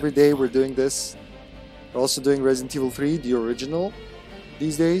by every day. We're doing this. We're also doing Resident Evil 3, the original.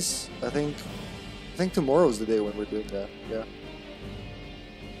 These days, I think tomorrow's the day when we're doing that. Yeah.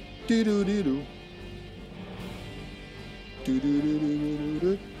 Doo doo doo doo. Doo doo doo doo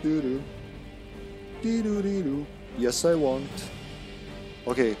doo doo doo. Doo doo doo doo. Yes, I want.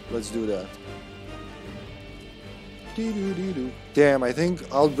 Okay, let's do that. Doo doo doo doo. Damn, I think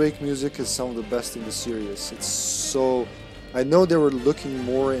Outbreak music is some of the best in the series. It's so. I know they were looking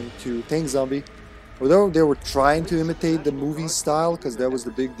more into. Thanks, Zombie. Although they were trying to imitate the movie style, because that was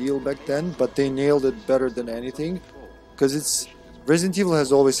the big deal back then, but they nailed it better than anything. Because it's Resident Evil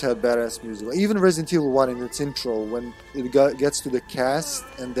has always had badass music. Even Resident Evil 1 in its intro, when it gets to the cast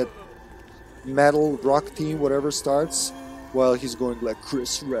and that metal rock theme, whatever, starts, while he's going like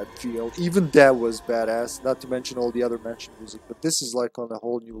Chris Redfield. Even that was badass, not to mention all the other mentioned music. But this is like on a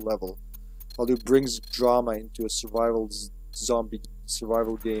whole new level. How it brings drama into a zombie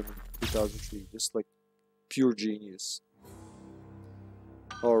survival game in 2003. Just like pure genius.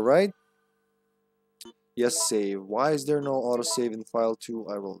 Alright. Yes, save. Why is there no autosave in file 2?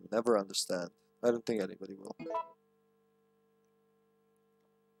 I will never understand. I don't think anybody will.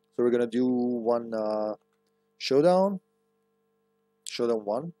 So we're gonna do one Showdown. Showdown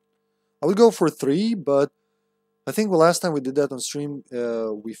 1. I would go for 3, but I think the last time we did that on stream,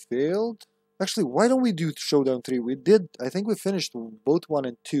 we failed. Actually, why don't we do Showdown 3? We did, I think we finished both 1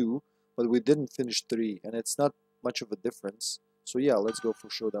 and 2, but we didn't finish 3, and it's not much of a difference. So yeah, let's go for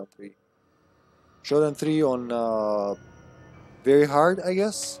Showdown 3. Showdown 3 on very hard, I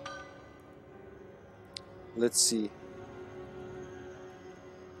guess. Let's see.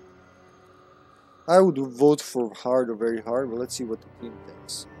 I would vote for hard or very hard, but let's see what the team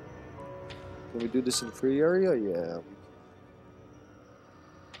thinks. Can we do this in free area? Yeah.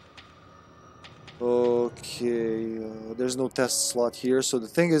 Okay, there's no test slot here. So the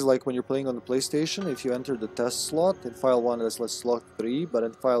thing is, like when you're playing on the PlayStation, if you enter the test slot, in file 1 it's like slot 3, but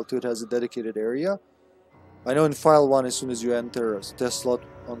in file 2 it has a dedicated area. I know in file 1, as soon as you enter a test slot,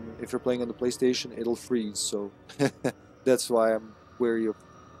 if you're playing on the PlayStation, it'll freeze, so that's why I'm wary of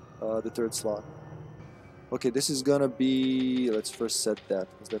the third slot. Okay, this is gonna be, let's first set that,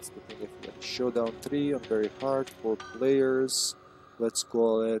 because that's the thing. If we have Showdown 3 on very hard, 4 players, let's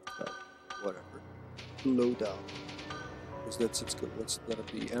call it, whatever, Lowdown, because that's it's good. What's it gonna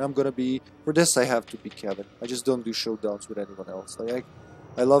be? And I'm gonna be, for this I have to be Kevin. I just don't do Showdowns with anyone else. Like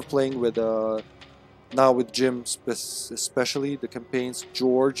I love playing with, now with Jim especially, the campaigns,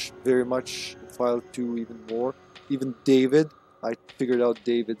 George, very much, in file 2 even more, even David. I figured out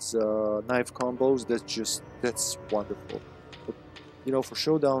David's knife combos. That's wonderful. But, you know, for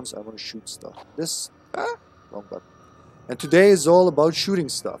showdowns, I want to shoot stuff. Wrong button. And today is all about shooting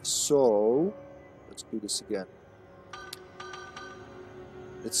stuff. So let's do this again.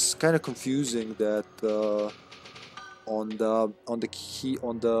 It's kind of confusing that on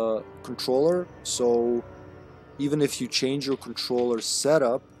the controller. So even if you change your controller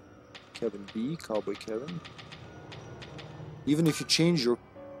setup, Kevin B, Cowboy Kevin. Even if you change your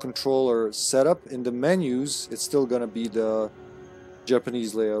controller setup in the menus, it's still gonna be the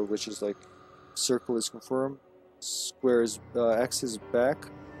Japanese layout, which is like circle is confirmed, square is X is back,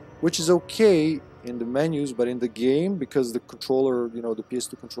 which is okay in the menus, but in the game, because the controller, you know, the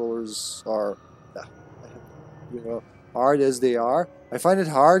PS2 controllers are, you know, hard as they are. I find it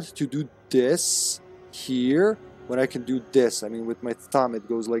hard to do this here when I can do this. I mean, with my thumb, it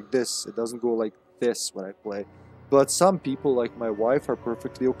goes like this. It doesn't go like this when I play. But some people, like my wife, are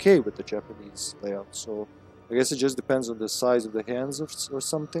perfectly okay with the Japanese layout. So I guess it just depends on the size of the hands or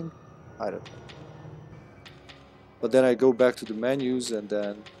something. I don't know. But then I go back to the menus and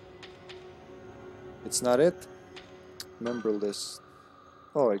then it's not it. Member list.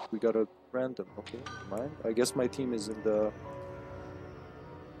 Oh, we got a random. Okay, never mind. I guess my team is in the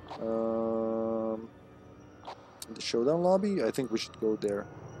showdown lobby. I think we should go there.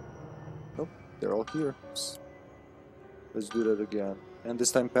 Nope, they're all here. Let's do that again. And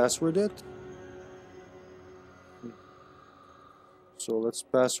this time password it. So let's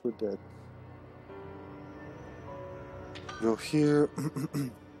password that. Go here.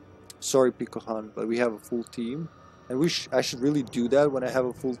 Sorry, Picohan, but we have a full team. And I should really do that when I have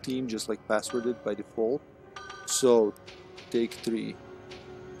a full team, just like password it by default. So, take 3.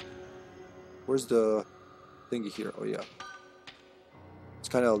 Where's the thingy here? Oh yeah. It's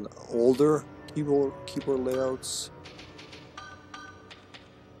kind of older keyboard layouts.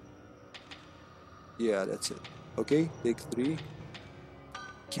 Yeah, that's it. Okay, take 3.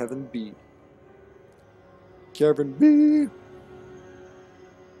 Kevin B. Kevin B.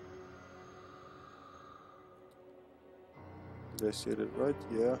 Did I say that right?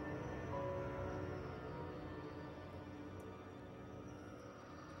 Yeah.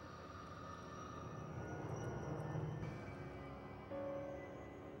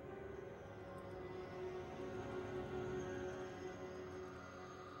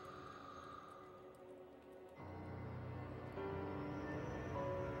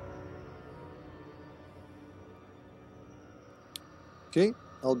 Okay,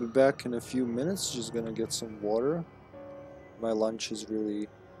 I'll be back in a few minutes. Just gonna get some water. My lunch is really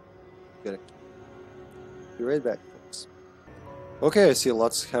getting. Be right back, folks. Okay, I see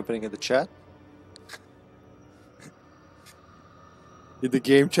lots happening in the chat. In the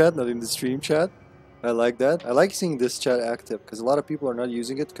game chat, not in the stream chat. I like that. I like seeing this chat active because a lot of people are not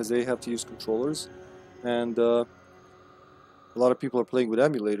using it because they have to use controllers, and a lot of people are playing with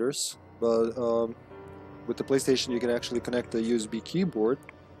emulators. But with the PlayStation, you can actually connect a USB keyboard,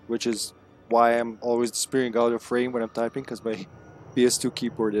 which is why I'm always disappearing out of frame when I'm typing because my PS2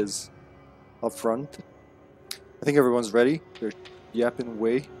 keyboard is up front. I think everyone's ready. They're yapping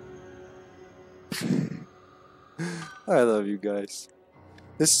away. I love you guys.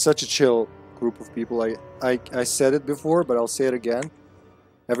 This is such a chill group of people. I said it before, but I'll say it again.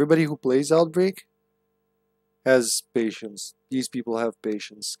 Everybody who plays Outbreak has patience. These people have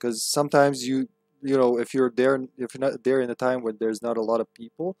patience because sometimes you know, if you're not there in a time when there's not a lot of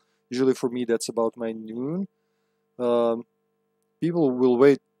people, usually for me that's about my noon, people will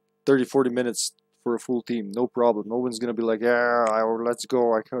wait 30-40 minutes for a full team, no problem. No one's gonna be like, yeah, let's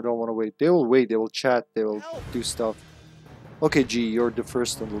go, I don't want to wait. They will wait, they will chat, they will do stuff. Okay, G, you're the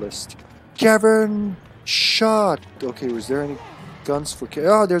first on the list. Kevin! Shot! Okay, was there any guns for Kevin?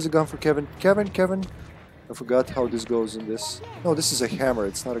 Oh, there's a gun for Kevin. Kevin! I forgot how this goes in this. No, this is a hammer,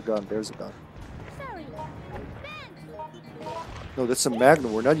 it's not a gun. There's a gun. No, that's a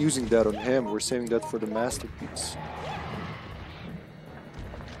magnum. We're not using that on him. We're saving that for the masterpiece.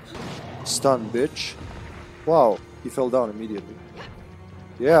 Stun, bitch. Wow, he fell down immediately.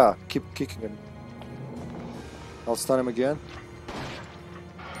 Yeah, keep kicking him. I'll stun him again.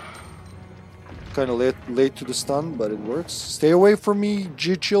 Kind of late to the stun, but it works. Stay away from me,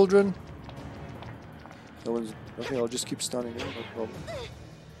 G children. No one's. Okay, I'll just keep stunning him. No problem.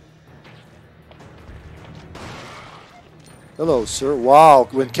 Hello, sir. Wow,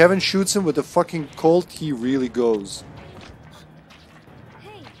 when Kevin shoots him with the fucking Colt, he really goes.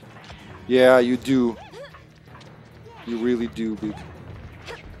 Yeah, you do. You really do, big.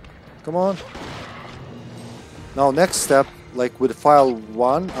 Come on. Now, next step, like with file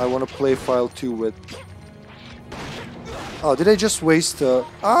 1, I want to play file 2 with... Oh, did I just waste...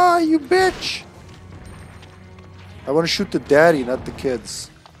 Ah, you bitch! I want to shoot the daddy, not the kids.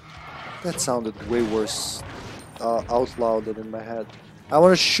 That sounded way worse out loud than in my head. I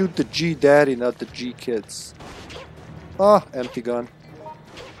want to shoot the G daddy, not the G kids. Ah, empty gun.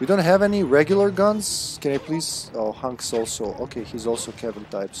 We don't have any regular guns. Can I please... Oh, Hunk's also... Okay, he's also Kevin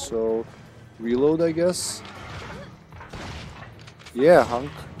type, so... Reload, I guess. Yeah,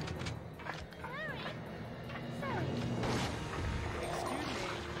 Hunk.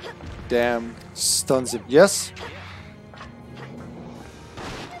 Damn, stuns him. Yes?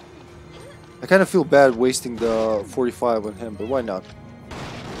 I kind of feel bad wasting the 45 on him, but why not?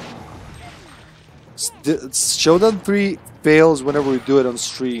 Showdown 3 fails whenever we do it on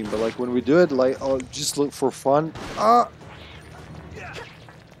stream, but like when we do it, like, oh, just look for fun. Ah!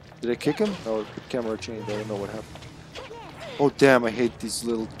 Did I kick him? Oh, the camera changed. I don't know what happened. Oh damn, I hate these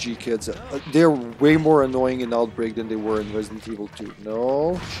little G kids. They're way more annoying in Outbreak than they were in Resident Evil 2.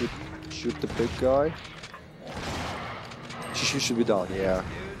 No, shoot the big guy. She should be down, yeah.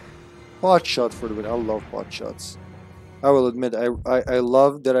 Pot shot for the win. I love pot shots. I will admit, I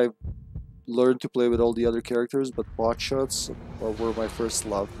love that I learned to play with all the other characters, but pot shots were my first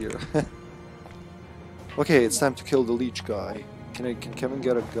love here. Okay, it's time to kill the leech guy. Can Kevin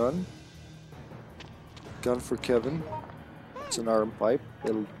get a gun? Gun for Kevin. It's an arm pipe.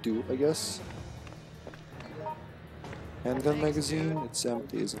 It'll do, I guess. Handgun magazine. It's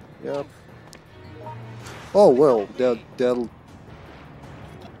empty, isn't it? Yep. Oh well, that'll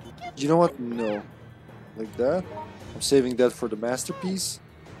You know what? No. Like that. I'm saving that for the masterpiece.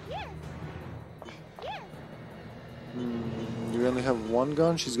 You only have one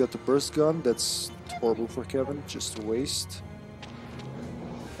gun. She's got the burst gun. That's horrible for Kevin. Just a waste.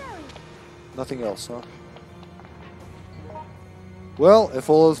 Nothing else, huh? Well, if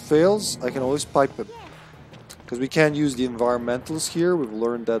all else fails, I can always pipe him. Because we can't use the environmentals here. We've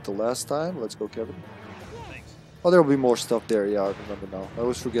learned that the last time. Let's go, Kevin. Thanks. Oh, there will be more stuff there. Yeah, I remember now. I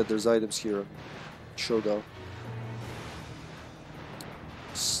always forget there's items here in Showdown.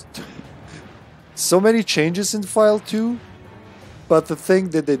 So many changes in File 2. But the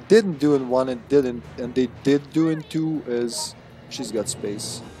thing that they didn't do in 1 and they did do in 2 is she's got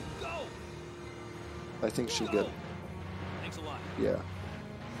space. I think she'll get. Thanks a lot. Yeah.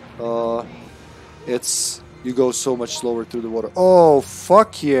 It's you go so much slower through the water. Oh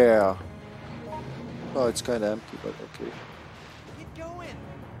fuck yeah! Oh, it's kind of empty, but okay. Get going.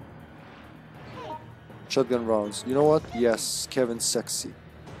 Shotgun rounds. You know what? Yes, Kevin's sexy.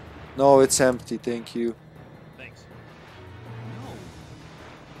 No, it's empty. Thank you. Thanks.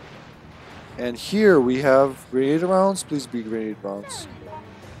 And here we have grenade rounds. Please be grenade rounds.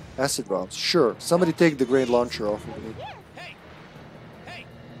 Acid rounds. Sure. Somebody take the grenade launcher off of me. Hey. Hey.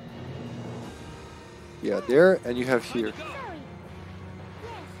 Yeah, there, and you have here.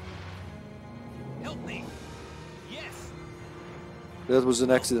 Help me. Yes. That was an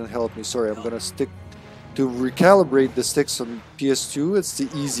accident. Help me. Sorry, I'm gonna stick to recalibrate the sticks on PS2. It's the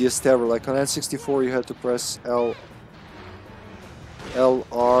easiest ever. Like on N64, you had to press L,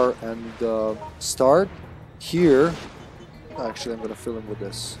 R, and start. Here, actually, I'm gonna fill him with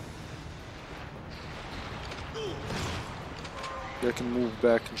this. I can move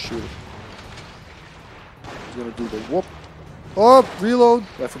back and shoot. He's gonna do the whoop. Oh, reload!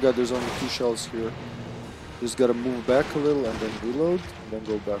 I forgot there's only 2 shells here. Just gotta move back a little and then reload and then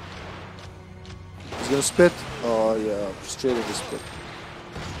go back. He's gonna spit. Oh yeah, straight at the spit.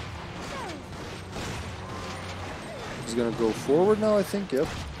 He's gonna go forward now, I think. Yep.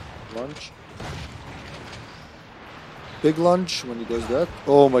 Lunge. Big lunge when he does that.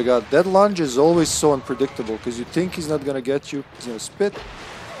 Oh my god, that lunge is always so unpredictable because you think he's not gonna get you. He's gonna spit.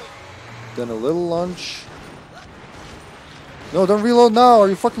 Then a little lunge. No, don't reload now. Are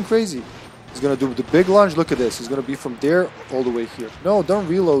you fucking crazy? He's gonna do the big lunge. Look at this. He's gonna be from there all the way here. No, don't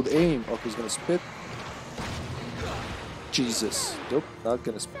reload. Aim. Okay, he's gonna spit. Jesus. Nope, not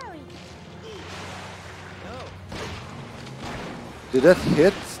gonna spit. Did that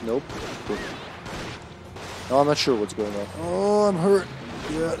hit? Nope. No, I'm not sure what's going on. Oh, I'm hurt.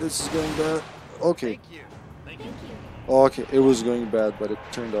 Yeah, this is going bad. Okay. Thank you. Thank you. Okay, it was going bad, but it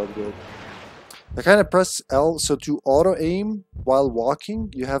turned out good. I kind of press L, so to auto aim while walking,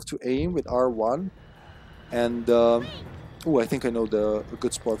 you have to aim with R1. And, oh, I think I know a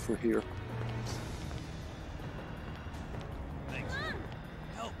good spot for here. Thanks.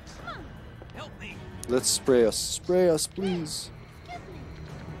 Help. Help me. Let's spray us. Spray us, please.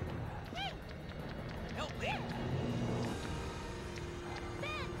 Help me.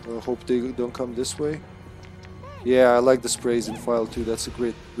 I hope they don't come this way. Yeah, I like the sprays in File 2. That's a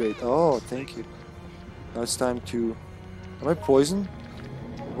great. Oh, thank you. Now it's time to... Am I poisoned?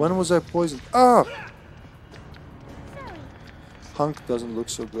 When was I poisoned? Ah! Hunk doesn't look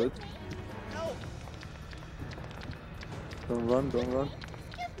so good. Don't run, don't run.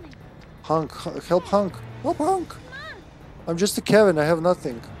 Hunk, help Hunk. Help Hunk! I'm just a Kevin, I have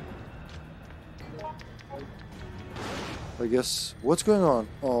nothing. I guess... What's going on?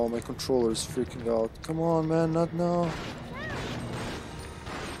 Oh, my controller is freaking out. Come on, man, not now.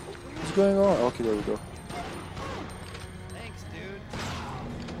 What's going on? Okay, there we go. Thanks, dude.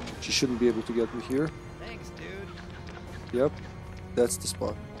 She shouldn't be able to get me here. Thanks, dude. Yep, that's the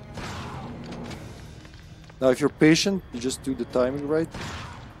spot. Now, if you're patient, you just do the timing right.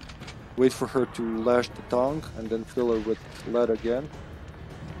 Wait for her to lash the tongue and then fill her with lead again.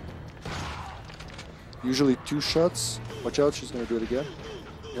 Usually 2 shots. Watch out, she's gonna do it again.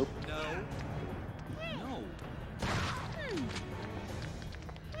 Nope. No. No.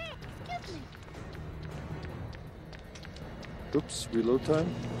 Oops, reload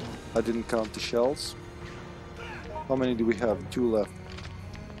time. I didn't count the shells. How many do we have? 2 left.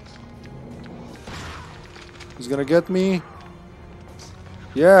 He's gonna get me.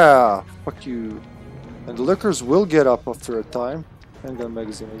 Yeah, fuck you. And the liquors will get up after a time. Handgun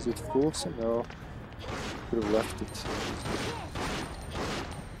magazine, is it full? So no. Could have left it.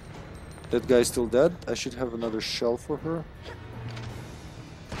 That guy's still dead. I should have another shell for her.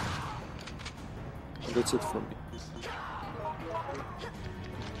 And that's it for me.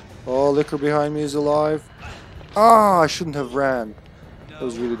 Oh, liquor behind me is alive. Ah, I shouldn't have ran. No. That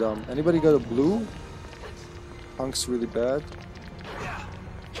was really dumb. Anybody got a blue? Punk's really bad.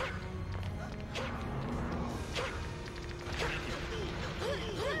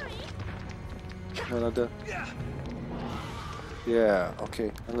 No, not that. Yeah,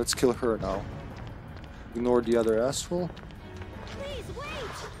 okay. And let's kill her now. Ignore the other asshole. Please wait.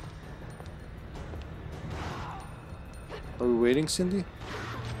 Are we waiting, Cindy?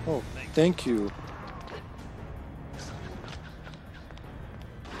 Oh, thank you.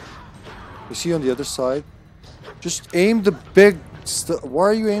 You see on the other side? Just aim the big why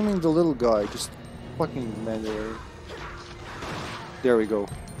are you aiming the little guy? Just fucking manually. There we go.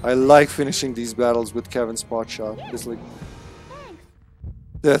 I like finishing these battles with Kevin's pot shot. It's like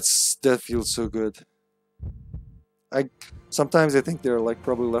that feels so good. Sometimes I think they're like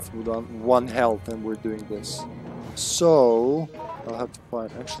probably left with one health and we're doing this. So I'll have to find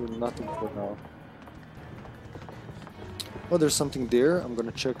actually nothing for now. Oh, there's something there. I'm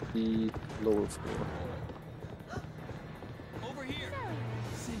gonna check the lower floor. Over here.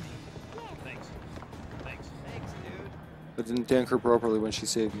 Cindy. Thanks. Thanks. Thanks, dude. I didn't thank her properly when she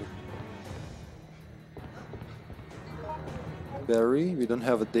saved me. Barry, we don't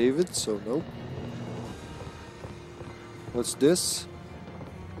have a David, so nope. What's this?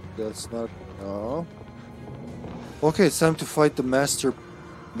 That's not... no. Okay, it's time to fight the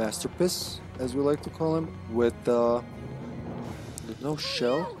Masterpiece, as we like to call him, with no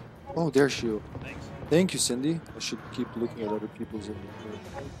shell. Oh, there's she. Thanks. Thank you, Cindy. I should keep looking at other people's inventory.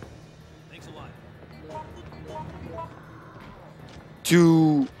 Thanks a lot.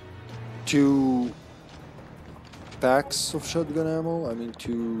 Two packs of shotgun ammo. I mean,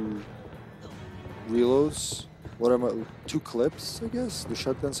 2 reloads. What am I? 2 clips, I guess. The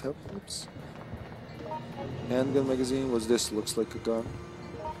shotguns have clips. Handgun magazine. What's this? Looks like a gun.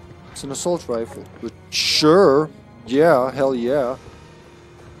 It's an assault rifle. But sure. Yeah. Hell yeah.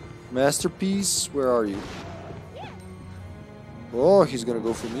 Masterpiece. Where are you? Oh, he's gonna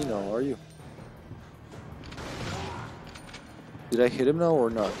go for me now. Are you? Did I hit him now or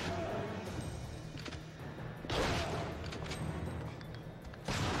not?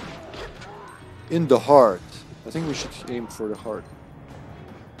 In the heart. I think we should aim for the heart.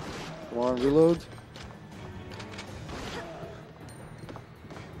 Come on, reload.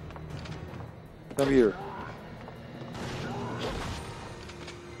 Come here.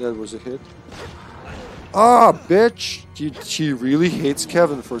 That was a hit. Ah, bitch! She really hates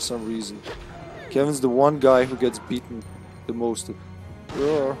Kevin for some reason. Kevin's the one guy who gets beaten the most.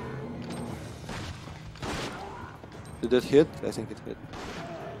 Did that hit? I think it hit.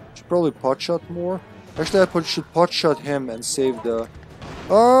 Should probably potshot more. Actually, I should potshot him and save the...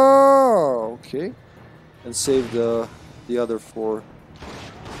 oh, okay. And save the other for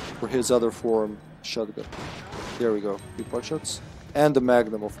his other form shotgun. There we go. 2 potshots. And the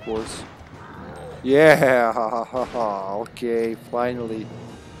Magnum, of course. Yeah! Okay, finally.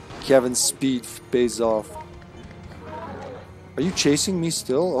 Kevin's speed pays off. Are you chasing me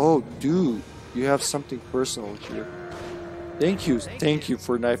still? Oh, dude. You have something personal here. Thank you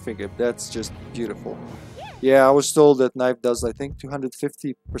for knifing him. That's just beautiful. Yeah, I was told that knife does, I think,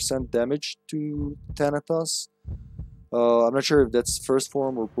 250% damage to Thanatos. I'm not sure if that's first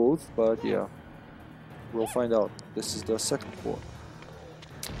form or both, but yeah. We'll find out. This is the second form.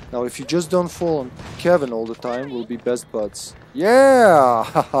 Now, if you just don't fall on Kevin all the time, we'll be best buds. Yeah!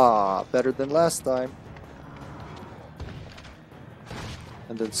 Haha! Better than last time.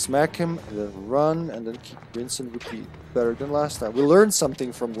 And then smack him, and then run, and then keep rinse and repeat. Better than last time. We learned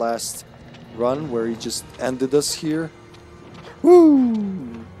something from last run, where he just ended us here.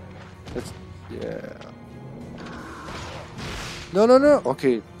 Woo! That's... yeah. No, no, no!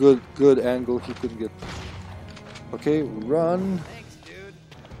 Okay, good angle. He couldn't get... okay, run. Thanks, dude.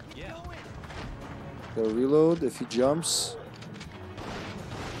 Yeah. Go reload if he jumps.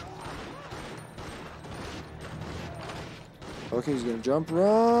 Okay, he's gonna jump,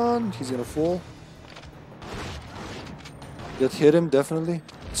 run. He's gonna fall. That hit him, definitely.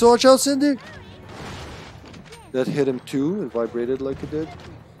 So watch out, Cindy! That hit him too. It vibrated like it did.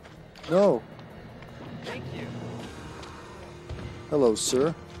 No. Thank you. Hello,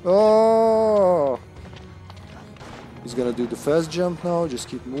 sir. Oh! He's gonna do the fast jump now. Just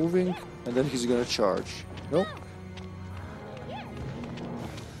keep moving. And then he's gonna charge. Nope.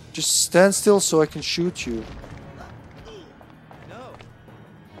 Just stand still so I can shoot you. No.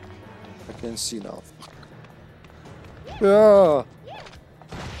 I can see now. Yeah!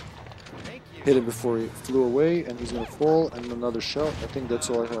 Thank you. Hit him before he flew away, and he's gonna fall, and another shot. I think that's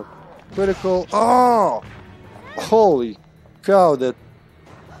all I have. Critical. Oh! Holy cow, that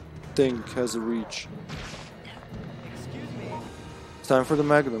thing has a reach. Excuse me. time for the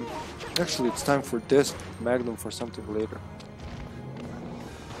Magnum. Actually, it's time for this Magnum for something later.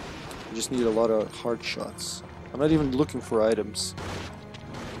 I just need a lot of hard shots. I'm not even looking for items.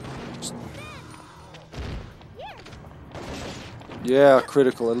 Just... Yeah,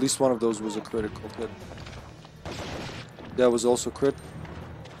 critical. At least one of those was a critical hit. That was also crit.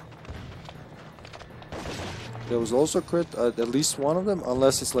 That was also crit. At least one of them,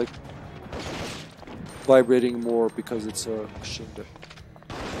 unless it's like vibrating more because it's a machine gun.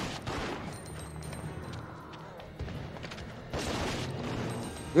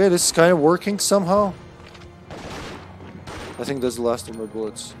 Okay, this is kind of working somehow. I think that's the last of my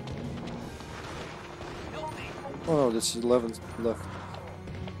bullets. Oh no, that's 11 left.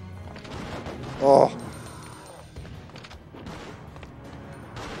 Oh.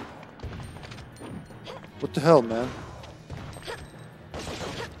 What the hell, man?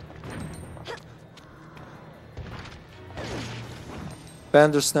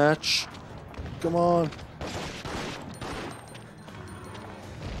 Bandersnatch. Come on.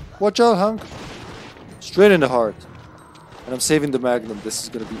 Watch out, Hunk. Straight in the heart. And I'm saving the Magnum. This is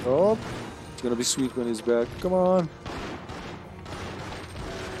gonna be... Oh. It's gonna be sweet when he's back. Come on.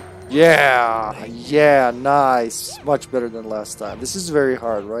 Yeah. Yeah, nice. Much better than last time. This is very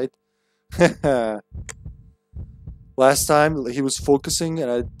hard, right? Last time he was focusing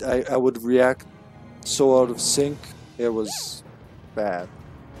and I would react so out of sync. It was bad.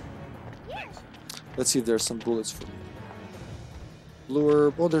 Let's see if there's some bullets for me. Blue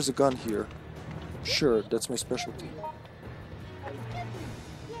herb. Oh, there's a gun here. Sure, that's my specialty.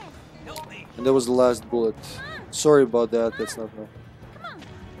 And that was the last bullet. Sorry about that. That's not my...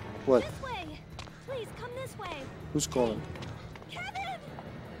 What? This way. Please come this way. Who's calling? Kevin!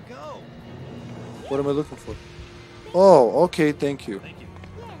 Go. What am I looking for? Oh, okay, thank you. Thank you.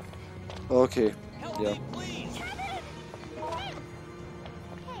 Okay, Help yeah. me, please.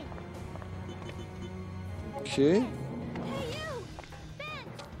 Okay. Hey, you! Ben!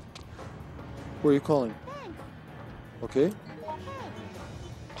 Who are you calling? Ben! Okay.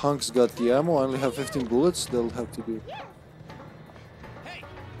 Hunk's got the ammo. I only have 15 bullets. That'll have to do. Hey.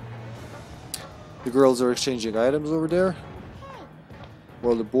 The girls are exchanging items over there.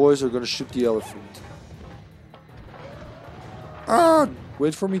 While the boys are gonna shoot the elephant. Ah!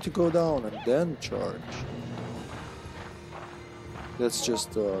 Wait for me to go down and then charge. That's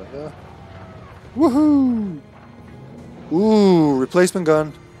just, yeah. Woohoo! Ooh, replacement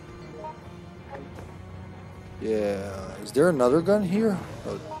gun. Yeah, is there another gun here?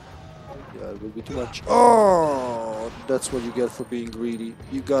 Oh, yeah, it will be too much. Oh, that's what you get for being greedy.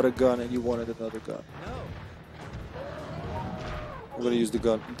 You got a gun and you wanted another gun. No. I'm gonna use the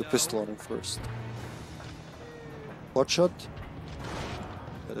pistol on him first. Pot shot.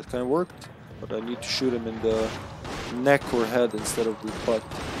 Yeah, that kind of worked, but I need to shoot him in the neck or head instead of the butt.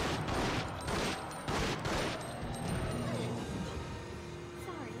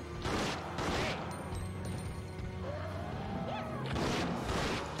 Sorry.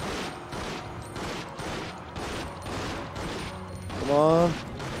 Come on.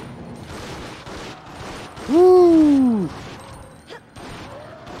 Woo!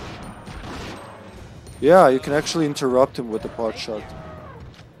 Yeah, you can actually interrupt him with the pot shot.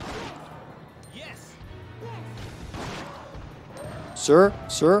 Yes. Sir,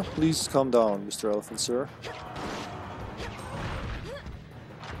 sir, please calm down, Mr. Elephant, sir.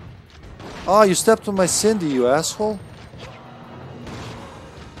 Ah, you stepped on my Cindy, you asshole.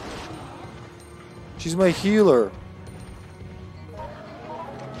 She's my healer.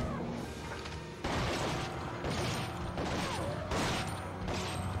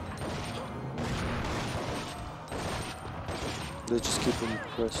 Let's just keep him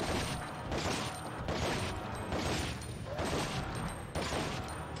pressed.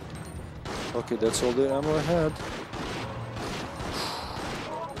 Okay, that's all the ammo I had.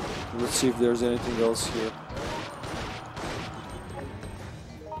 Let's see if there's anything else here.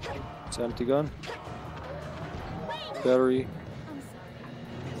 It's an empty gun. Battery.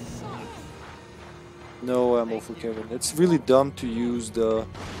 No ammo for Kevin. It's really dumb to use the...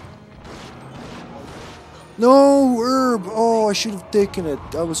 No, herb! Oh, I should have taken it.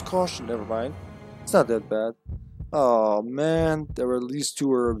 I was cautioned. Never mind. It's not that bad. Oh, man. There were at least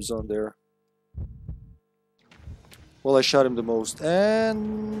 2 herbs on there. Well, I shot him the most.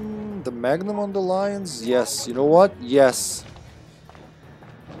 And... the Magnum on the lions? Yes. You know what? Yes.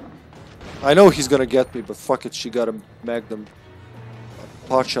 I know he's gonna get me, but fuck it. She got a Magnum. A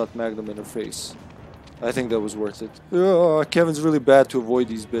pot-shot Magnum in her face. I think that was worth it. Kevin's really bad to avoid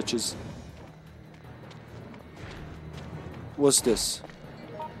these bitches. What's this?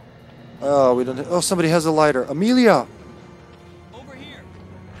 Oh, we don't. Oh, somebody has a lighter. Amelia. Over here.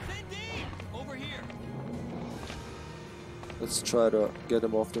 Let's try to get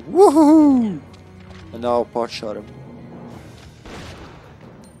him off the... Woohoo! And now pot shot him.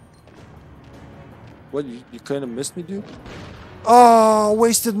 What, you kind of missed me, dude? Oh,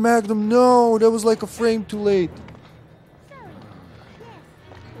 wasted magnum. No, that was like a frame too late.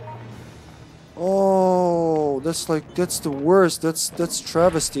 Oh, that's the worst. That's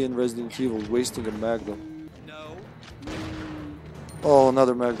travesty in Resident Evil, wasting a magnum. No. Oh,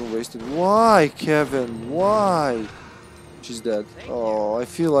 another magnum wasted. Why, Kevin? Why? She's dead. Oh, I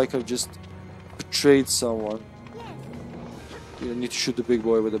feel like I've just betrayed someone. You need to shoot the big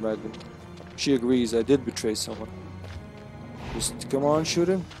boy with a magnum. She agrees, I did betray someone. Just come on, shoot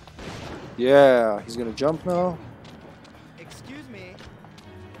him. Yeah, he's gonna jump now. Excuse me.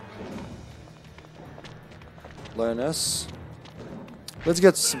 Lioness. Let's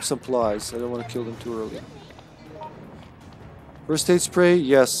get some supplies. I don't want to kill them too early. First aid spray,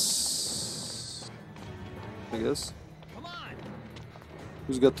 yes. I guess. Come on.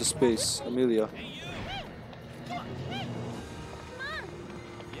 Who's got the space? Amelia. Hey, you. Come on.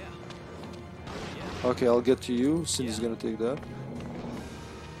 Yeah. Okay, I'll get to you. Cindy's gonna take that.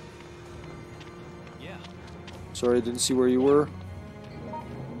 Yeah. Sorry, I didn't see where you were.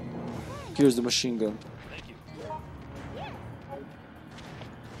 Here's the machine gun. Thank you.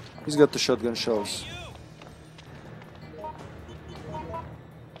 He's got the shotgun shells.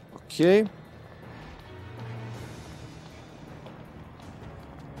 Okay.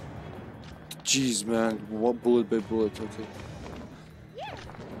 Jeez, man. What bullet by bullet. Okay.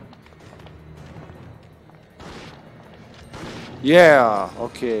 Yeah.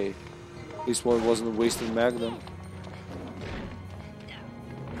 Okay. This one wasn't wasting magnum.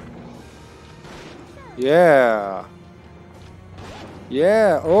 Yeah.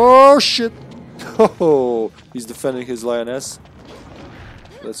 Yeah. Oh shit. Oh, he's defending his lioness.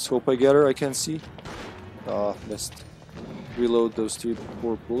 Let's hope I get her. I can't see. Ah, missed. Reload those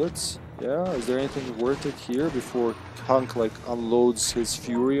 4 bullets. Yeah. Is there anything worth it here before Hunk like unloads his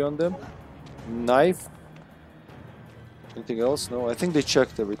fury on them? Knife. Anything else? No. I think they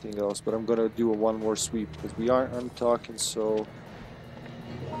checked everything else, but I'm gonna do one more sweep because we aren't talking. So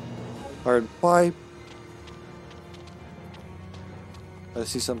iron pipe. I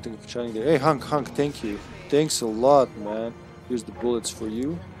see something shining there. Hey, Hunk, thank you. Thanks a lot, man. Here's the bullets for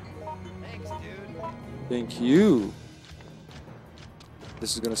you. Thanks, dude. Thank you.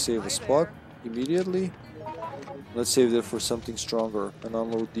 This is gonna save a spot immediately. Let's save it for something stronger and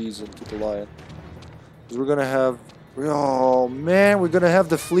unload these into the lion. Because we're gonna have... Oh, man, we're gonna have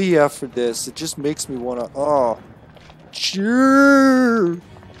the flea after this. It just makes me wanna... Oh. Sure.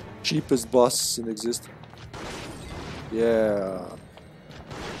 Cheapest boss in existence. Yeah.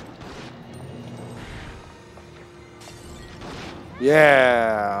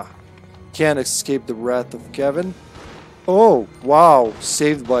 Yeah. Can't escape the wrath of Kevin. Oh, wow.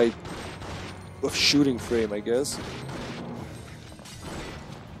 Saved by a shooting frame, I guess.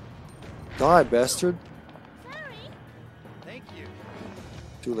 Die, bastard. Thank you.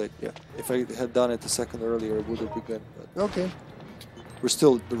 Too late, yeah. If I had done it a second earlier, it would have begun. But okay. We're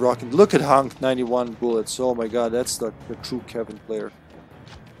still rocking. Look at Hunk, 91 bullets. Oh my god, that's the true Kevin player.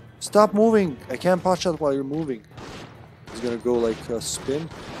 Stop moving. I can't pot shot while you're moving. He's gonna go like a spin.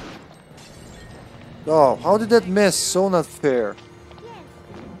 Oh, how did that miss? So not fair.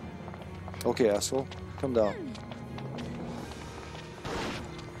 Okay, asshole. Come down.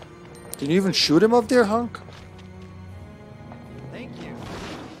 Can you even shoot him up there, Hunk? Thank you.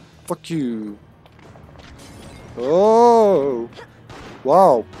 Fuck you. Oh.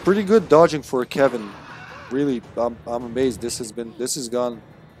 Wow, pretty good dodging for Kevin. Really, I'm amazed. This has gone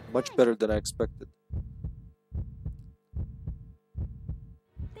much better than I expected.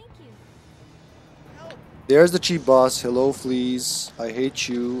 Thank you. There's the cheap boss. Hello, fleas. I hate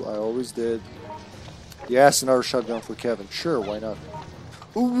you. I always did. Yes, another shotgun for Kevin. Sure, why not?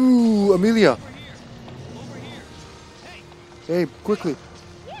 Ooh, Amelia. Over here. Hey, Hey, quickly.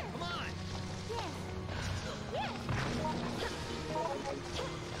 come on.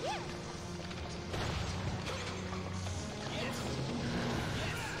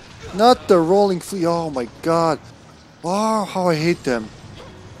 Not the rolling flea. Oh my god. Oh, how I hate them.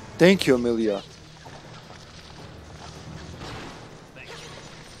 Thank you, Amelia.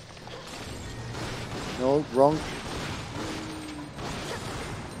 No, wrong.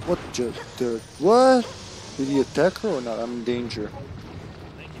 What? What? Did he attack her or not? I'm in danger.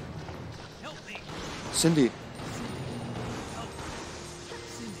 Help me. Cindy.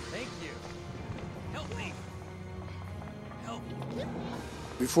 Thank you. Help me. Help.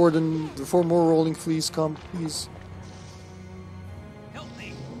 Before more rolling fleas come, please. Help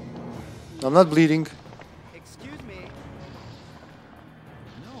me. I'm not bleeding. Excuse me.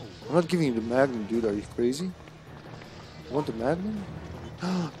 I'm not giving you the Magnum, dude. Are you crazy? You want the Magnum?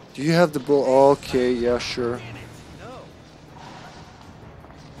 Do you have the bull? Okay, yeah, sure. Damn it. No.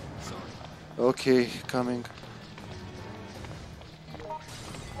 Sorry. Okay, coming.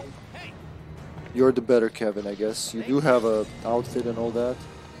 Hey. You're the better Kevin, I guess. You do have a outfit and all that.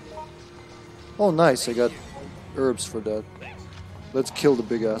 Oh, nice. I got herbs for that. Thanks. Let's kill the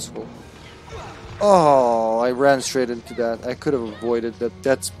big asshole. Oh, I ran straight into that. I could have avoided that.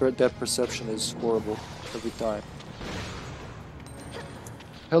 That perception is horrible every time.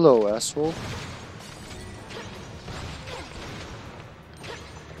 Hello, asshole.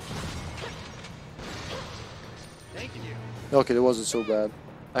 Thank you. Okay, that wasn't so bad.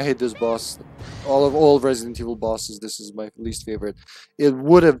 I hate this boss. All Resident Evil bosses, this is my least favorite. It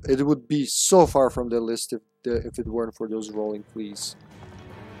would be so far from the list if it weren't for those rolling fleas.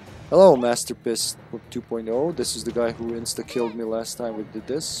 Hello, Master Piss 2.0. This is the guy who insta-killed me last time we did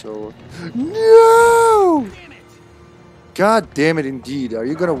this, so... No! Damn it. God damn it, indeed. Are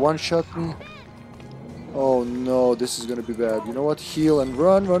you gonna one-shot me? Oh no, this is gonna be bad. You know what? Heal and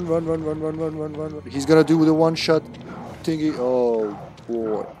run. He's gonna do the one-shot thingy. Oh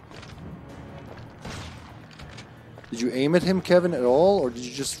boy. Did you aim at him, Kevin, at all? Or did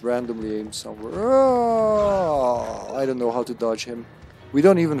you just randomly aim somewhere? Oh, I don't know how to dodge him. We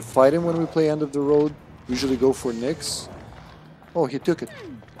don't even fight him when we play End of the Road. We usually go for nicks. Oh, he took it.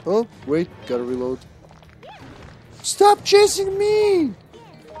 Oh, wait, gotta reload. Stop chasing me!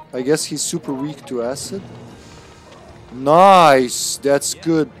 I guess he's super weak to acid. Nice! That's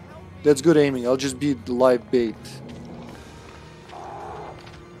good. That's good aiming. I'll just be the live bait.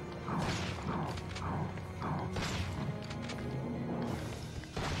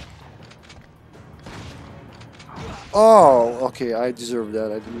 Oh, okay, I deserve that.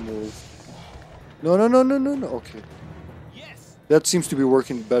 I didn't move. No. Okay. Yes. That seems to be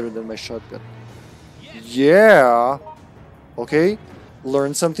working better than my shotgun. Yeah. Okay.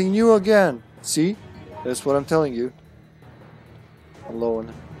 Learn something new again. See? That's what I'm telling you. I'm low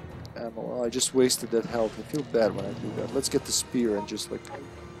on ammo. Oh, I just wasted that health. I feel bad when I do that. Let's get the spear and just like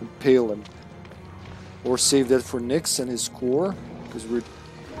impale him. Or save that for Nyx and his core. Because we're...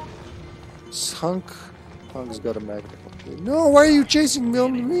 Hunk's got a magnet. No, why are you chasing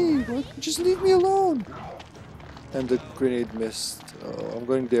me? Just leave me alone. And the grenade missed. I'm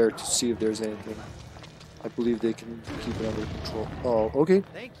going there to see if there's anything. I believe they can keep it under control. Oh, okay.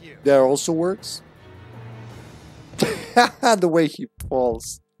 Thank you. That also works. The way he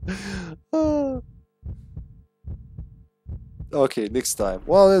falls. Okay, next time.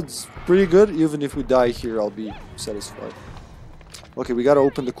 Well, it's pretty good. Even if we die here, I'll be satisfied. Okay, we gotta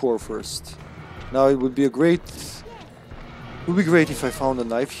open the core first. Now it would be great if I found a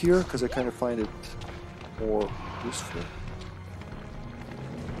knife here, because I kind of find it more useful.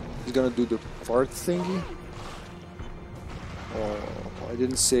 He's gonna do the fart thingy. Oh, I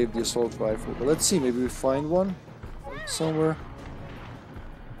didn't save the assault rifle, but let's see, maybe we find one somewhere.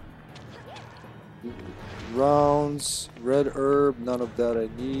 Rounds, red herb, none of that I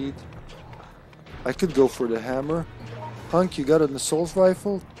need. I could go for the hammer. Hunk, you got an assault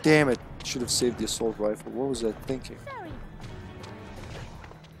rifle? Damn it, should have saved the assault rifle. What was I thinking? Sorry.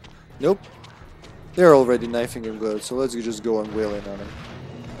 Nope. They're already knifing him good, so let's just go and wailing on him.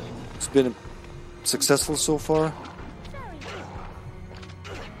 It's been successful so far.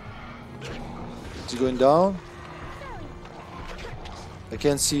 Is he going down? I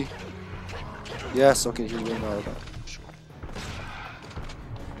can't see. Yes, okay, he's going down. Sure.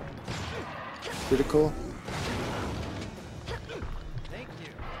 Critical. Thank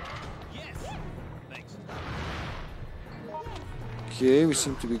you. Yes. Thanks. Okay, we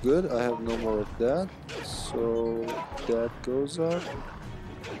seem to be good. I have no more of that. So that goes up.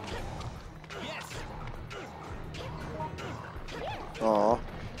 Yes. Aw. I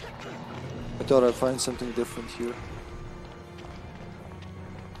thought I'd find something different here.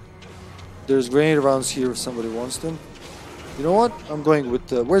 There's grenade rounds here if somebody wants them. You know what? I'm going with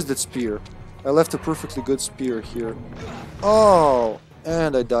the... Where's that spear? I left a perfectly good spear here. Oh!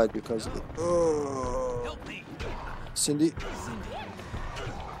 And I died because of it. Oh. Help me. Cindy? Thanks.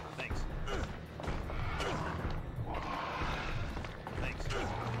 Thanks.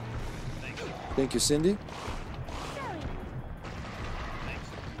 Thanks. Thank you, Cindy. Thanks.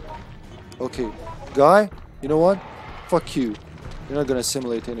 Okay. Guy? You know what? Fuck you. You're not gonna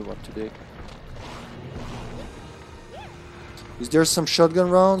assimilate anyone today. Is there some shotgun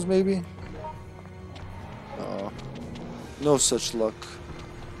rounds, maybe? Oh, no such luck.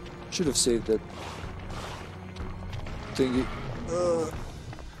 Should have saved that thingy.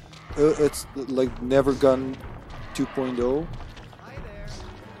 It's like Never Gun 2.0. Hi there.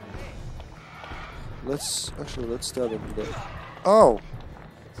 Hey. Let's stab him with it. Oh!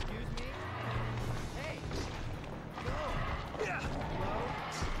 Excuse me? Hey! Go! Hello?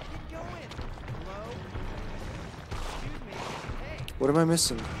 Get going! Hello? Excuse me? Hey! What am I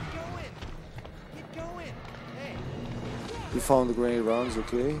missing? Get going! Get going! Hey! We found the grenade rounds,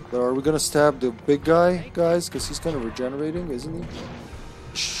 okay. But are we gonna stab the big guy, guys? Because he's kind of regenerating, isn't he?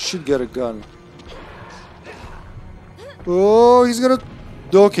 Should get a gun. Oh, he's gonna...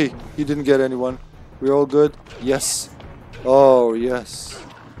 Okay, he didn't get anyone. We're all good? Yes. Oh, yes.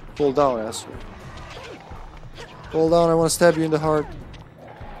 Hold down, asshole. Hold down, I want to stab you in the heart.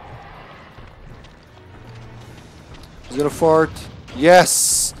 He's gonna fart.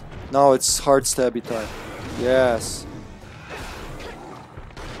 Yes! Now it's heart stabby time. Yes.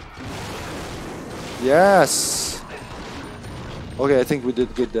 Yes! Okay, I think we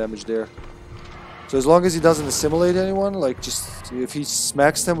did good damage there. So as long as he doesn't assimilate anyone, like just if he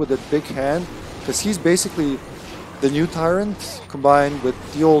smacks them with that big hand, because he's basically the new tyrant combined with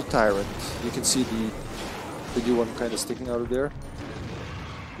the old tyrant. You can see the new one kind of sticking out of there.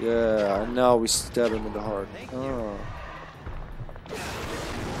 Yeah, and now we stab him in the heart. Oh.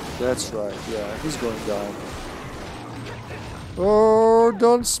 That's right, yeah, he's going down. Oh,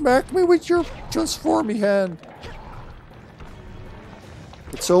 don't smack me with your transformy hand.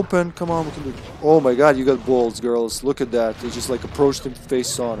 It's open, come on, we can do it. Oh my god, you got balls, girls. Look at that. They just like approached him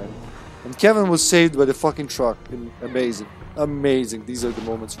face on him. And Kevin was saved by the fucking truck. Amazing. Amazing. These are the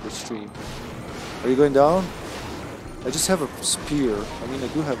moments for the stream. Are you going down? I just have a spear. I mean, I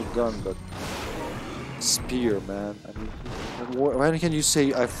do have a gun, but... Spear, man. I mean, when can you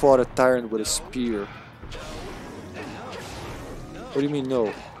say I fought a tyrant with a spear? What do you mean,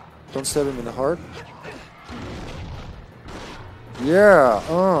 no? Don't stab him in the heart? Yeah,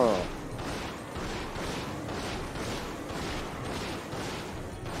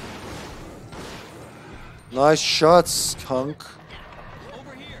 Nice shots, skunk.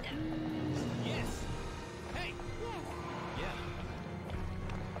 Over here! Yes! Hey! Yeah.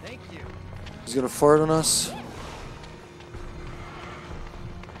 Thank you. He's gonna fart on us.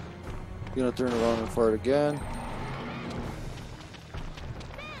 He's gonna turn around and fart again.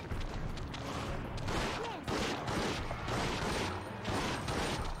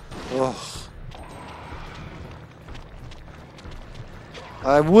 Ugh.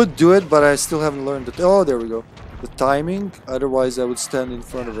 I would do it, but I still haven't learned it. Oh, there we go. The timing. Otherwise, I would stand in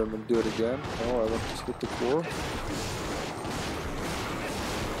front of him and do it again. Oh, I want to hit the core.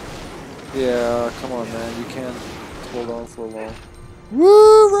 Yeah, come on, man. You can't hold on for long.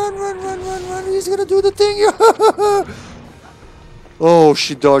 Woo! Run, run, run, run, run. He's gonna do the thing. Oh,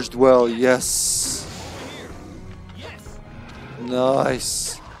 she dodged well. Yes. Yes!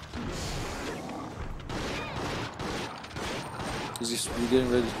 Nice. Is he getting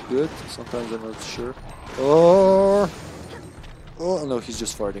ready to do it? Sometimes I'm not sure. Oh, no, he's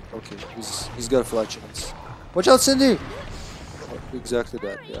just farting. Okay, he's got flatulence. Watch out, Cindy! Oh, exactly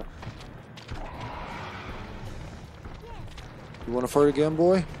that, yeah. You want to fart again,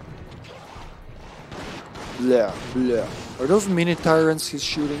 boy? Blah, blah. Are those mini tyrants he's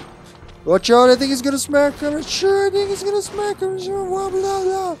shooting? Watch out, I think he's gonna smack him. Sure, I think he's gonna smack him. Sure, blah, blah,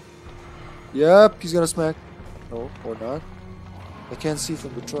 blah. Yep, he's gonna smack. No, or not. I can't see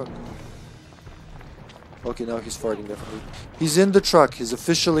from the truck. Okay, now he's farting definitely. He's in the truck. He's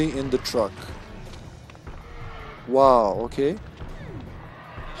officially in the truck. Wow, okay.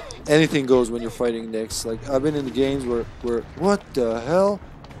 Anything goes when you're fighting Nyx. Like, I've been in the games where what the hell?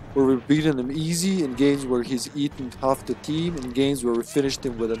 Where we're beating him easy, in games where he's eaten half the team, in games where we finished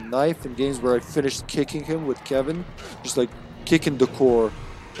him with a knife, in games where I finished kicking him with Kevin. Just like kicking the core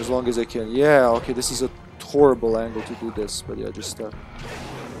as long as I can. Yeah, okay, this is a horrible angle to do this, but yeah, just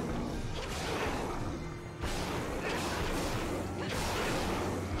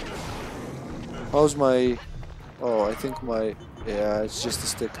how's my... Oh, I think my... Yeah, it's just a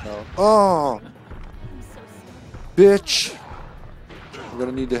stick now. Oh! Bitch! I'm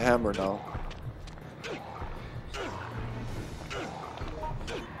gonna need the hammer now.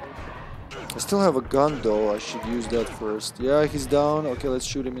 I still have a gun though, I should use that first. Yeah, he's down. Okay, let's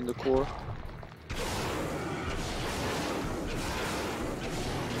shoot him in the core.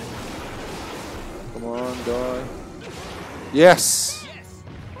 Come on, die. Yes!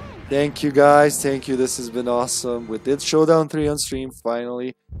 Thank you guys, thank you, this has been awesome. We did Showdown 3 on stream,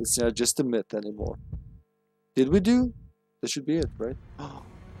 finally. It's not just a myth anymore. Did we do? That should be it, right?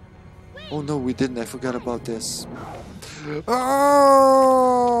 Oh no, we didn't, I forgot about this.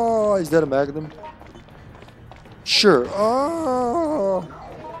 Oh! Is that a magnum? Sure. Oh!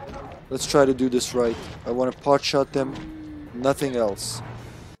 Let's try to do this right. I want to pot shot them, nothing else.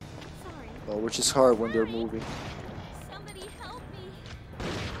 which is hard when they're moving. Somebody help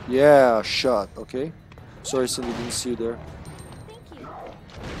me. Yeah, shot. Okay. Sorry, Cindy, didn't see you there. Thank you.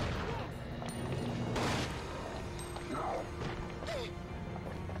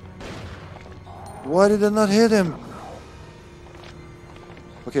 Why did I not hit him?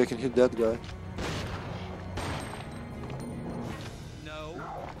 Okay, I can hit that guy. No.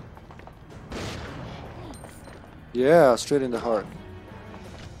 Yeah, straight in the heart.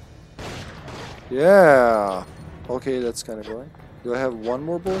 Yeah. Okay, that's kind of going. Do I have one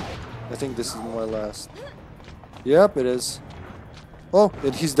more bullet? I think this is my last. Yep, it is. Oh,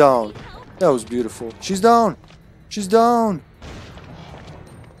 and he's down. That was beautiful. She's down. She's down.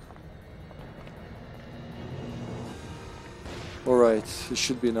 Alright, there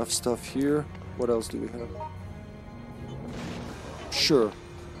should be enough stuff here. What else do we have? Sure.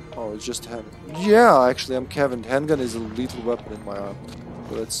 Oh, it's just a handgun. Yeah, actually, I'm Kevin. Handgun is a lethal weapon in my arm.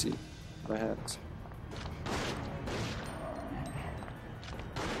 So let's see. My hands.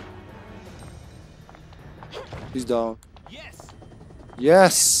 He's down. Yes.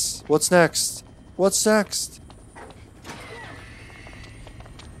 Yes! What's next? What's next?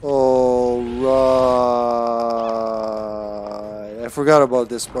 Alright. I forgot about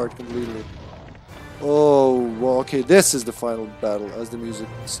this part completely. Oh, well, okay, this is the final battle, as the music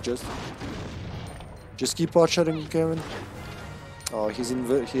suggests. Just keep pot-shotting him, Kevin. Oh, he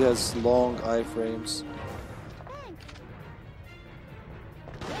has long iframes.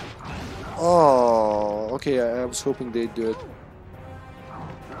 Oh, okay, I was hoping they'd do it.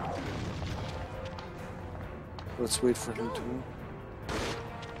 Let's wait for him to move.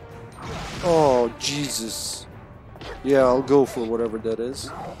 Oh, Jesus. Yeah, I'll go for whatever that is.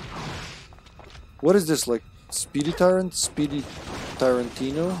 What is this, like, Speedy Tyrant? Speedy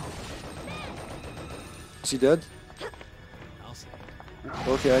Tarantino? Is he dead? I'll see.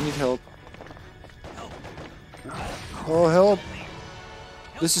 Okay, I need help. Oh, help!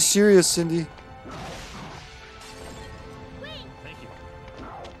 This is serious, Cindy. Thank you.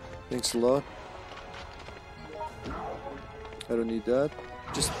 Thanks a lot. I don't need that.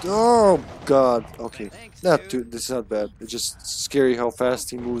 Just, oh god, okay. Not too, this is not bad. It's just scary how fast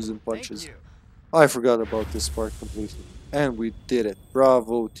he moves and punches. Thank you. I forgot about this part completely. And we did it.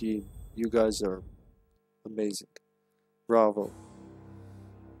 Bravo, team. You guys are amazing. Bravo.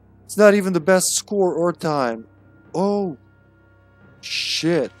 It's not even the best score or time. Oh,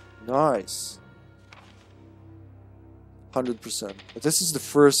 shit. Nice. 100%. This is the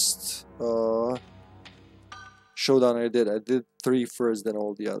first showdown I did. I did 3 first, then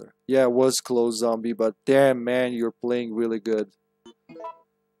all the other. Yeah, it was close, zombie, but damn, man, you're playing really good.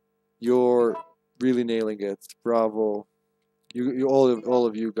 You're really nailing it. Bravo. You all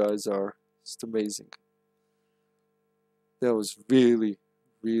of you guys are just amazing. That was really,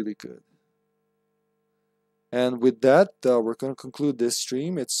 really good. And with that, we're gonna conclude this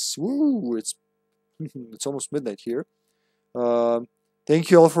stream. It's it's almost midnight here.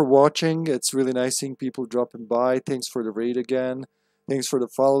 Thank you all for watching. It's really nice seeing people dropping by. Thanks for the raid again. Thanks for the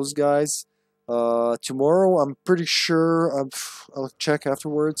follows, guys. Tomorrow, I'm pretty sure I'll check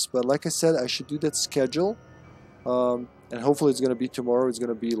afterwards. But like I said, I should do that schedule. And hopefully it's going to be tomorrow. It's going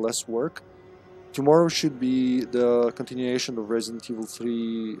to be less work. Tomorrow should be the continuation of Resident Evil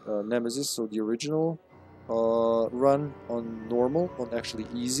 3 Nemesis, so the original run on normal, on actually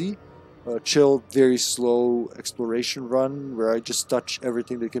easy. Chill, very slow exploration run where I just touch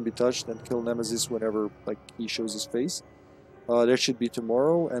everything that can be touched and kill Nemesis whenever like he shows his face. That should be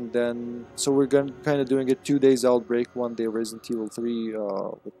tomorrow, and then so we're kind of doing it 2 days Outbreak, 1 day Resident Evil 3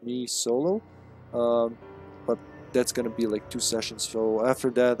 with me solo. But that's gonna be like 2 sessions. So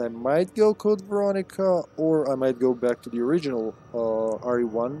after that, I might go Code Veronica, or I might go back to the original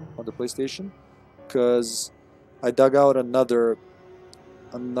RE1 on the PlayStation, because I dug out another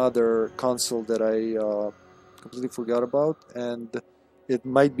console that I completely forgot about, and it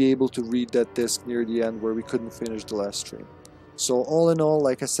might be able to read that disc near the end where we couldn't finish the last stream. So all in all,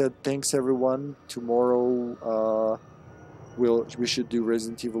 like I said, thanks everyone. Tomorrow we should do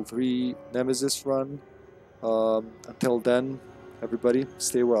Resident Evil 3 Nemesis run. Until then, everybody,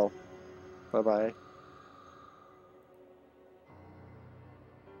 stay well. Bye bye.